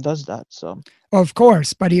does that. So, Of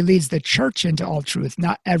course, but he leads the church into all truth,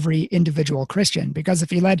 not every individual Christian. Because if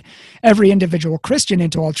he led every individual Christian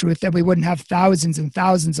into all truth, then we wouldn't have thousands and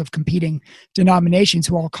thousands of competing denominations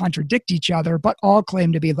who all contradict each other, but all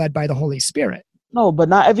claim to be led by the Holy Spirit. no, but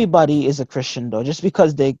not everybody is a Christian, though. Just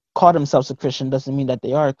because they call themselves a Christian doesn't mean that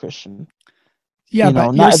they are a Christian. Yeah, but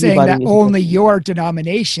you're Not saying that everybody is a only Christian. your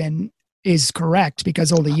denomination is correct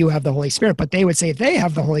because only you have the Holy Spirit. But they would say they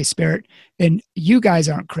have the Holy Spirit and you guys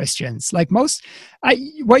aren't Christians. Like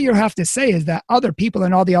what you have to say is that other people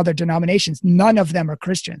in all the other denominations, none of them are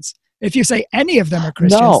Christians. If you say any of them are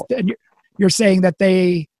Christians, No, then you're saying that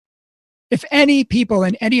if any people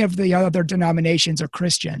in any of the other denominations are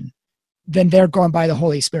Christian, then they're going by the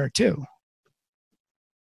Holy Spirit too.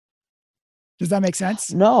 Does that make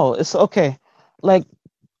sense? no, it's okay. Like,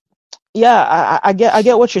 yeah, I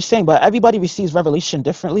get what you're saying, but everybody receives revelation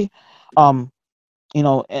differently. Um, in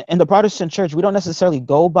the Protestant church, we don't necessarily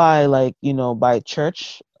go by, like, by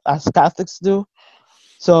church as Catholics do.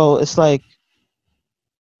 So it's like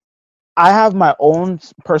I have my own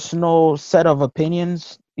personal set of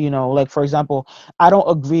opinions. Like, for example, I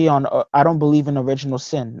don't believe in original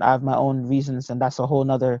sin. I have my own reasons, and that's a whole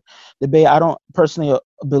nother debate. I don't personally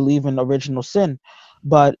believe in original sin,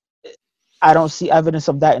 but I don't see evidence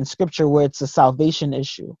of that in scripture where it's a salvation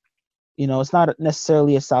issue. It's not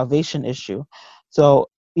necessarily a salvation issue. So,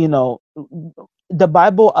 the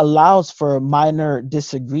Bible allows for minor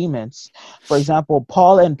disagreements. For example,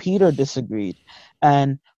 Paul and Peter disagreed,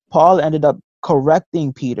 and Paul ended up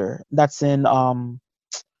correcting Peter. That's in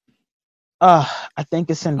I think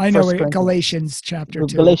it's in I know First Corinthians, Galatians chapter 2.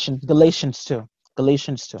 Galatians 2.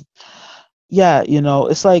 Yeah,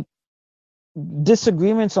 it's like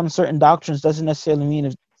disagreements on certain doctrines doesn't necessarily mean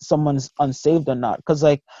if someone's unsaved or not. Because,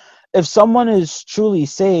 like, if someone is truly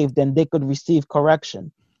saved, then they could receive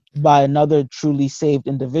correction by another truly saved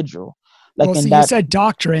individual. Like, Well, in see, you that, said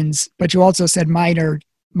doctrines, but you also said minor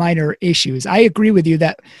issues. I agree with you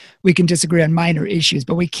that we can disagree on minor issues,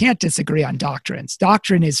 but we can't disagree on doctrines.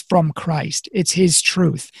 Doctrine is from Christ. It's his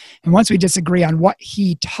truth. And once we disagree on what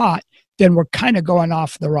he taught, then we're kind of going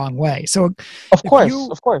off the wrong way. So of if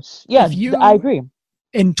course, yeah, I you agree.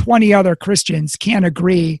 and 20 other Christians can't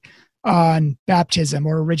agree on baptism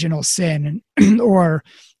or original sin or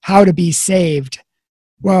how to be saved,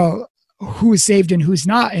 well, who's saved and who's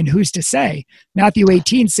not, and who's to say? Matthew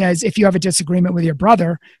 18 says, if you have a disagreement with your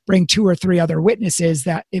brother, bring 2 or 3 other witnesses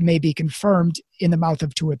that it may be confirmed in the mouth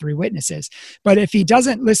of 2 or 3 witnesses. But if he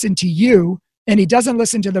doesn't listen to you and he doesn't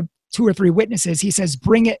listen to the 2 or 3 witnesses, he says,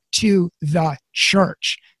 bring it to the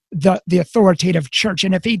church, the authoritative church.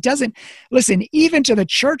 And if he doesn't listen even to the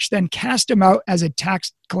church, then cast him out as a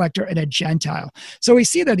tax collector and a Gentile. So we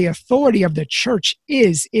see that the authority of the church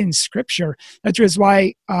is in Scripture. That is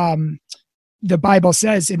why the Bible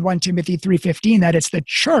says in 1 Timothy 3:15 that it's the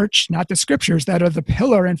church, not the scriptures, that are the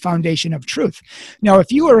pillar and foundation of truth. Now,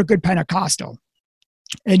 if you are a good Pentecostal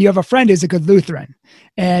and you have a friend who's a good Lutheran,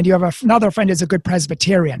 and you have another friend who's a good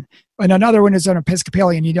Presbyterian, and another one is an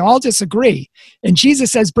Episcopalian, you all disagree, and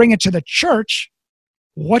Jesus says, bring it to the church,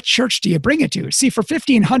 what church do you bring it to? See, for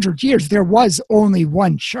 1,500 years, there was only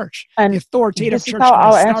one church, the And authoritative this is church how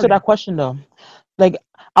I'll Christ answer started. that question, though. Like,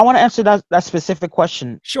 I want to answer that specific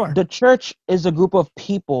question. Sure. The church is a group of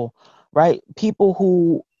people, right? People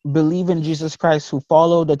who believe in Jesus Christ, who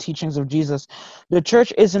follow the teachings of Jesus, the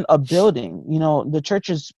church isn't a building. The church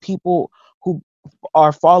is people who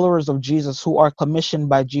are followers of Jesus, who are commissioned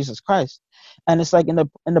by Jesus Christ. And it's like in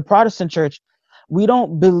the Protestant church, we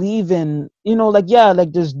don't believe in, like, yeah,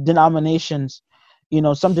 like there's denominations,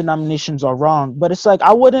 some denominations are wrong, but it's like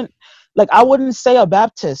I wouldn't say a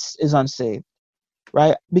Baptist is unsaved,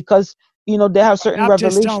 right? Because they have certain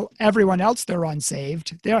Baptists revelations. tell everyone else they're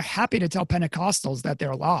unsaved. They're happy to tell Pentecostals that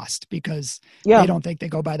they're lost because Yeah, they don't think they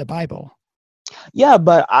go by the Bible. yeah,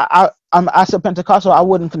 but I'm as a Pentecostal, I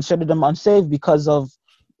wouldn't consider them unsaved because of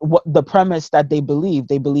what the premise that they believe.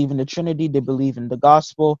 They believe in the Trinity. They believe in the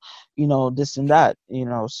gospel. This and that.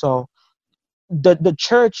 So the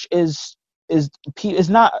church is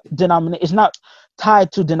not is not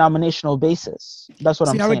tied to denominational basis. That's what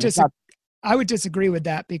I'm See, saying. It's not. I would disagree with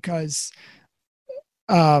that because,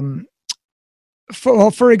 um,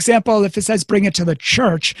 for example, if it says bring it to the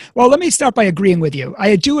church, well, let me start by agreeing with you.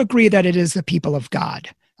 I do agree that it is the people of God.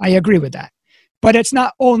 I agree with that. But it's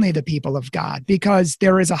not only the people of God, because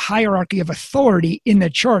there is a hierarchy of authority in the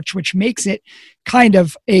church, which makes it kind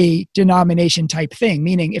of a denomination type thing,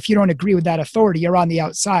 meaning if you don't agree with that authority, you're on the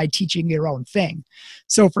outside teaching your own thing.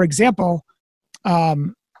 So, for example,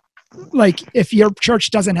 like if your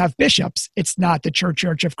church doesn't have bishops, it's not the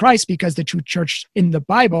Church of Christ, because the true church in the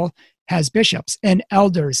Bible has bishops and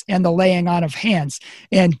elders and the laying on of hands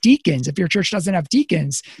and deacons. If your church doesn't have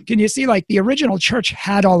deacons, can you see, like, the original church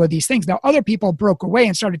had all of these things. Now, other people broke away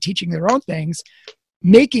and started teaching their own things,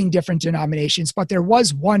 making different denominations, but there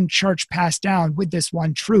was one church passed down with this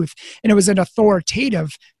one truth, and it was an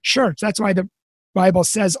authoritative church. That's why the Bible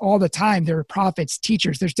says all the time there are prophets,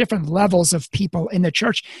 teachers. There's different levels of people in the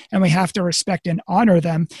church, and we have to respect and honor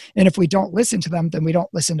them. And if we don't listen to them, then we don't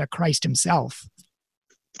listen to Christ himself.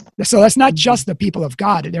 So that's not just the people of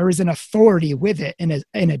God. There is an authority with it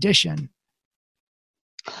in addition.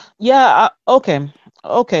 Yeah. Okay.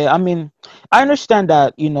 I mean, I understand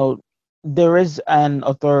that. There is an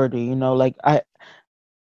authority. Like I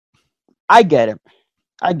get it.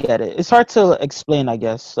 I get it. It's hard to explain, I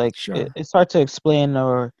guess. Like Sure. it's hard to explain,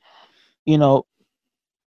 or you know,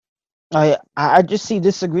 I just see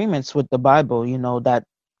disagreements with the Bible. That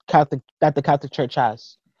the Catholic Church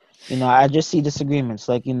has. I just see disagreements,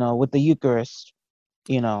 like with the Eucharist.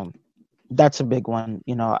 You know, that's a big one.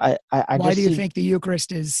 I Why just do you see. think the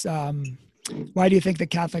Eucharist is? Why do you think the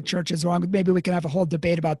Catholic Church is wrong? Maybe we can have a whole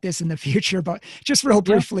debate about this in the future, but just real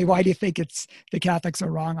Yeah. briefly, why do you think it's the Catholics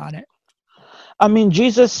are wrong on it? I mean,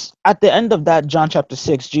 Jesus, at the end of that, John chapter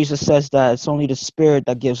 6, Jesus says that it's only the Spirit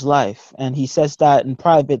that gives life. And he says that in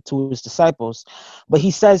private to his disciples. But he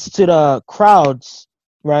says to the crowds,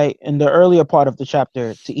 right, in the earlier part of the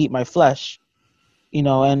chapter, to eat my flesh.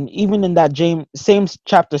 And even in that same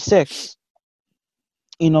chapter 6,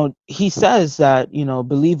 he says that,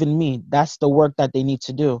 believe in me. That's the work that they need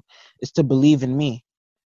to do, is to believe in me.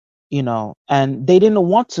 And they didn't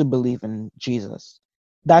want to believe in Jesus.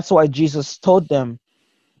 That's why Jesus told them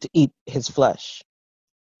to eat his flesh.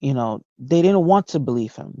 They didn't want to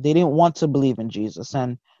believe him. They didn't want to believe in Jesus.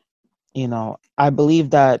 And I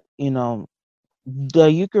believe that the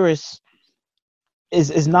Eucharist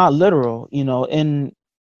is not literal. In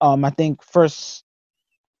I think First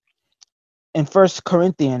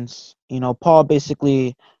Corinthians, Paul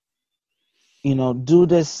basically do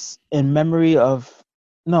this in memory of.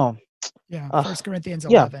 No. Yeah, uh, 1 Corinthians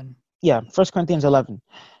yeah 11. yeah, First Corinthians 11.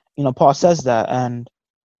 Paul says that. And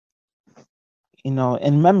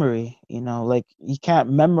in memory, like you can't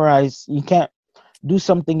do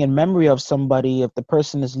something in memory of somebody if the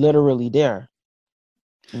person is literally there.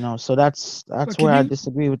 So that's But where I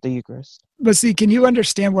disagree with the Eucharist. see, can you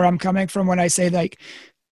understand where I'm coming from when I say, like,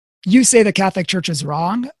 you say the Catholic Church is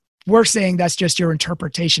wrong? We're saying that's just your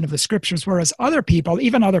interpretation of the scriptures, whereas other people,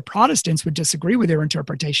 even other Protestants, would disagree with your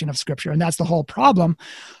interpretation of scripture. And that's the whole problem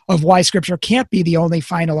of why scripture can't be the only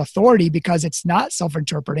final authority, because it's not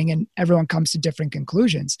self-interpreting and everyone comes to different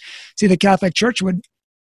conclusions. See, the Catholic Church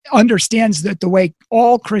understands that the way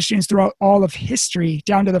all Christians throughout all of history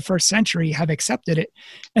down to the first century have accepted it,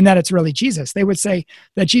 and that it's really Jesus. They would say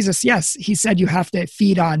that Jesus, yes, he said, you have to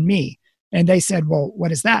feed on me. And they said, well,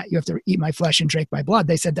 what is that? You have to eat my flesh and drink my blood.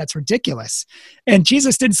 They said, that's ridiculous. And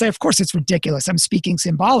Jesus didn't say, of course it's ridiculous. I'm speaking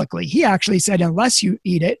symbolically. He actually said, unless you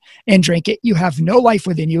eat it and drink it, you have no life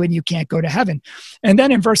within you and you can't go to heaven. And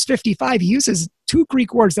then in verse 55, he uses two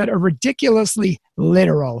Greek words that are ridiculously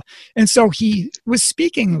literal. And so he was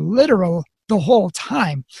speaking literal the whole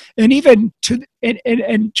time. And even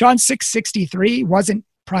and John 6:63 wasn't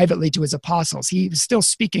privately to his apostles. He was still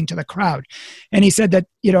speaking to the crowd. And he said that,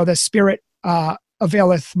 the spirit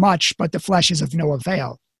availeth much, but the flesh is of no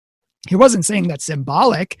avail. He wasn't saying that's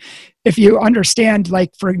symbolic. If you understand,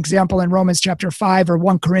 like, for example, in Romans chapter 5 or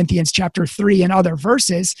 1 Corinthians chapter 3 and other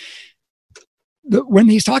verses, when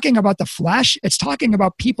he's talking about the flesh, it's talking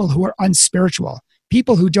about people who are unspiritual,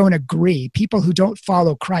 people who don't agree, people who don't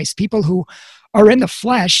follow Christ, people who are in the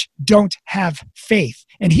flesh don't have faith.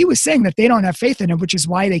 And he was saying that they don't have faith in him, which is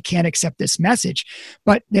why they can't accept this message.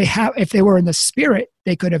 But they have, if they were in the spirit,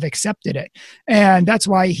 they could have accepted it. And that's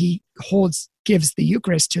why he gives the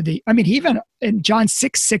Eucharist to even in John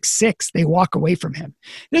 6:6, they walk away from him.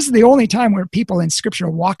 This is the only time where people in scripture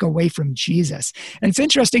walk away from Jesus. And it's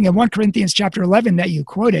interesting in 1 Corinthians chapter 11 that you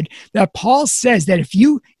quoted, that Paul says that if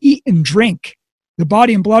you eat and drink the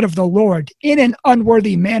body and blood of the Lord in an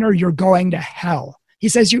unworthy manner, you're going to hell. He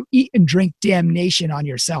says you eat and drink damnation on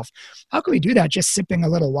yourself. How can we do that just sipping a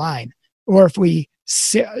little wine? Or if we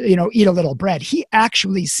eat a little bread? He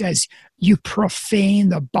actually says you profane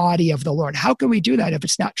the body of the Lord. How can we do that if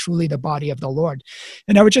it's not truly the body of the Lord?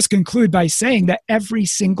 And I would just conclude by saying that every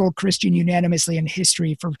single Christian unanimously in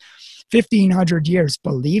history for 1,500 years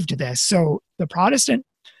believed this. So the Protestant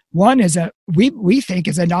one we think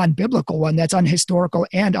is a non-biblical one that's unhistorical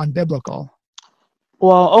and unbiblical.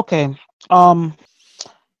 Well, okay. I'm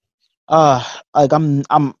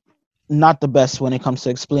not the best when it comes to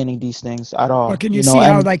explaining these things at all. But can you see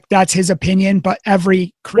how that's his opinion, but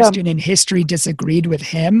every Christian in history disagreed with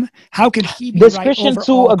him? How can he be this right Christians over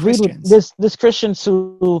who all agreed Christians? with this Christians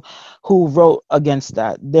who wrote against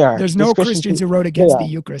that? There's no Christians who wrote against the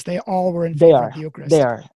Eucharist. They all were in favor of the Eucharist.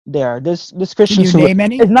 They are. This Christians can you name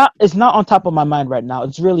any? It's not on top of my mind right now.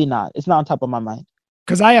 It's really not. It's not on top of my mind.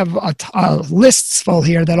 Because I have lists full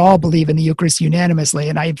here that all believe in the Eucharist unanimously,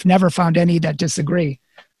 and I've never found any that disagree.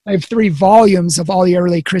 I have 3 volumes of all the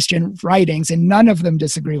early Christian writings, and none of them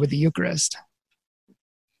disagree with the Eucharist.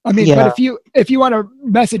 But if you want to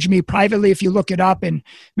message me privately, if you look it up and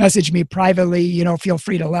message me privately, feel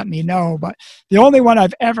free to let me know. But the only one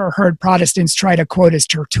I've ever heard Protestants try to quote is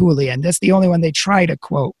Tertullian. That's the only one they try to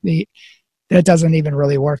quote. That doesn't even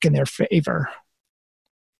really work in their favor.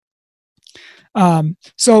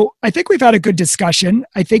 So I think we've had a good discussion.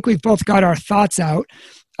 I think we've both got our thoughts out.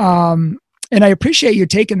 And I appreciate you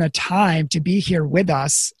taking the time to be here with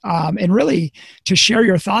us and really to share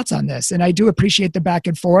your thoughts on this. And I do appreciate the back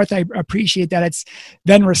and forth. I appreciate that it's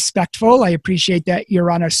been respectful. I appreciate that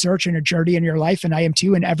you're on a search and a journey in your life, and I am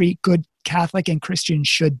too, and every good Catholic and Christian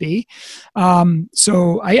should be.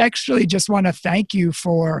 So I actually just want to thank you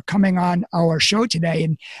for coming on our show today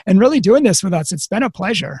and really doing this with us. It's been a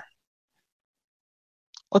pleasure.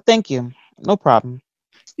 Well, thank you. No problem.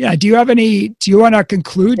 Yeah. Do you want to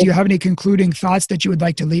conclude? Do you have any concluding thoughts that you would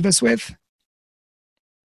like to leave us with?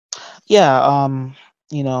 Yeah.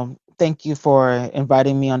 Thank you for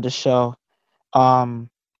inviting me on the show.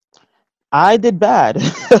 I did bad.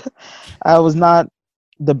 I was not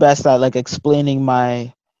the best at explaining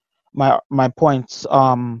my points.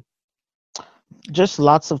 Just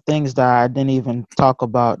lots of things that I didn't even talk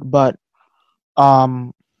about. But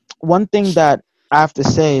one thing that I have to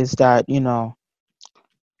say is that,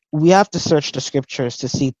 we have to search the scriptures to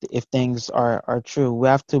see if things are true. We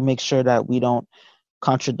have to make sure that we don't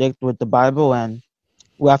contradict with the Bible, and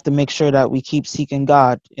we have to make sure that we keep seeking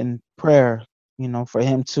God in prayer, for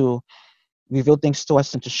him to reveal things to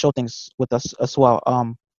us and to show things with us as well.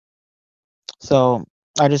 So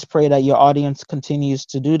I just pray that your audience continues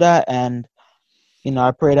to do that, and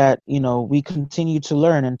I pray that we continue to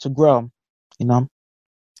learn and to grow.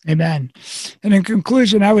 Amen. And in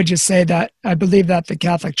conclusion, I would just say that I believe that the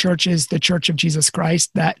Catholic Church is the Church of Jesus Christ,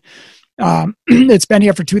 that it's been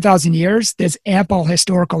here for 2,000 years. There's ample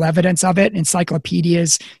historical evidence of it,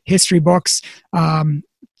 encyclopedias, history books,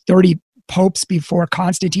 30 popes before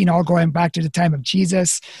Constantine, all going back to the time of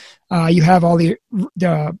Jesus. You have all the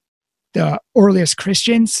earliest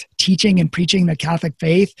Christians teaching and preaching the Catholic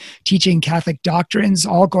faith, teaching Catholic doctrines,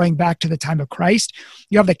 all going back to the time of Christ.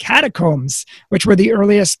 You have the catacombs, which were the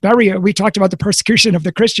earliest burial. We talked about the persecution of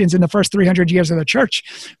the Christians in the first 300 years of the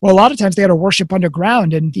church. Well, a lot of times they had to worship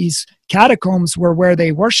underground, and these catacombs were where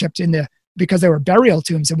they worshiped because they were burial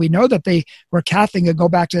tombs. And we know that they were Catholic and go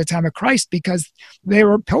back to the time of Christ because they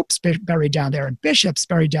were popes buried down there and bishops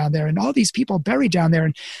buried down there and all these people buried down there.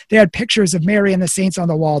 And they had pictures of Mary and the saints on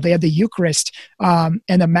the wall. They had the Eucharist and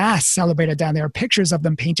the Mass celebrated down there, pictures of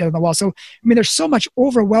them painted on the wall. So, there's so much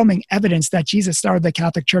overwhelming evidence that Jesus started the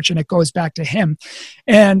Catholic Church, and it goes back to him.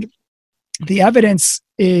 And the evidence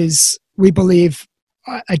is, we believe,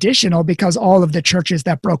 additional because all of the churches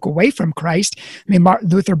that broke away from Christ, I mean, Martin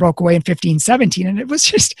Luther broke away in 1517, and it was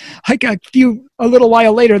just like a little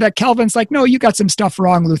while later that Calvin's like, no, you got some stuff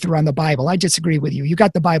wrong, Luther, on the Bible. I disagree with you. You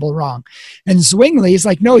got the Bible wrong. And Zwingli is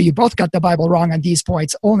like, no, you both got the Bible wrong on these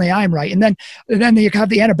points. Only I'm right. And then you have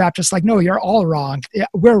the Anabaptists like, no, you're all wrong.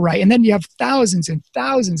 We're right. And then you have thousands and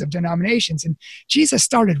thousands of denominations. And Jesus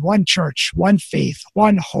started one church, one faith,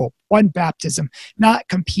 one hope, one baptism, not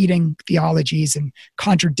competing theologies and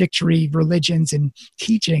contradictory religions and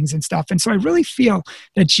teachings and stuff. And so I really feel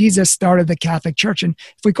that Jesus started the Catholic Church. And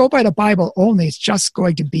if we go by the Bible only, it's just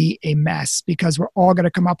going to be a mess because we're all going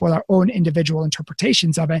to come up with our own individual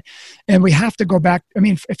interpretations of it. And we have to go back. I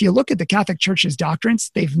mean, if you look at the Catholic Church's doctrines,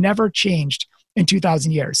 they've never changed in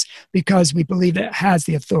 2,000 years because we believe it has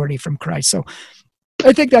the authority from Christ. So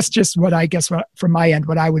I think that's just what I guess from my end,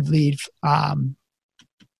 what I would leave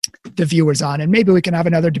the viewers on. And maybe we can have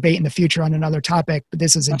another debate in the future on another topic, but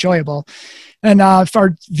this is enjoyable. And if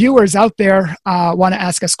our viewers out there want to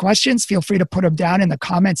ask us questions, feel free to put them down in the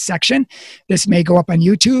comments section. This may go up on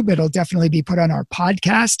YouTube. It'll definitely be put on our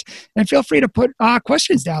podcast. And feel free to put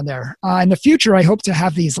questions down there. In the future, I hope to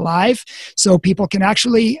have these live so people can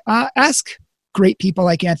actually ask great people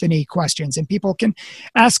like Anthony questions, and people can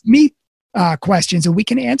ask me questions and we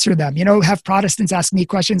can answer them. Have Protestants ask me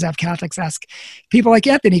questions, have Catholics ask people like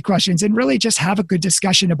Anthony questions, and really just have a good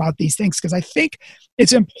discussion about these things, because I think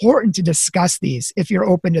it's important to discuss these if you're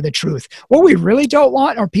open to the truth. What we really don't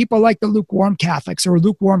want are people like the lukewarm Catholics or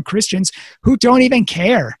lukewarm Christians who don't even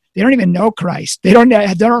care. They don't even know Christ. They don't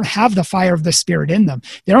have the fire of the Spirit in them.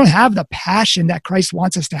 They don't have the passion that Christ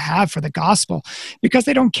wants us to have for the gospel because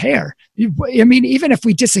they don't care. I mean, even if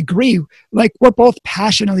we disagree, like we're both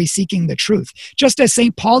passionately seeking the truth, just as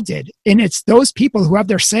St. Paul did. And it's those people who have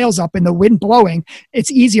their sails up in the wind blowing,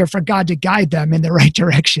 it's easier for God to guide them in the right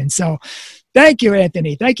direction. So thank you,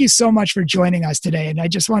 Anthony. Thank you so much for joining us today. And I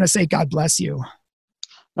just want to say God bless you.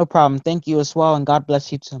 No problem. Thank you as well. And God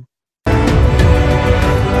bless you too.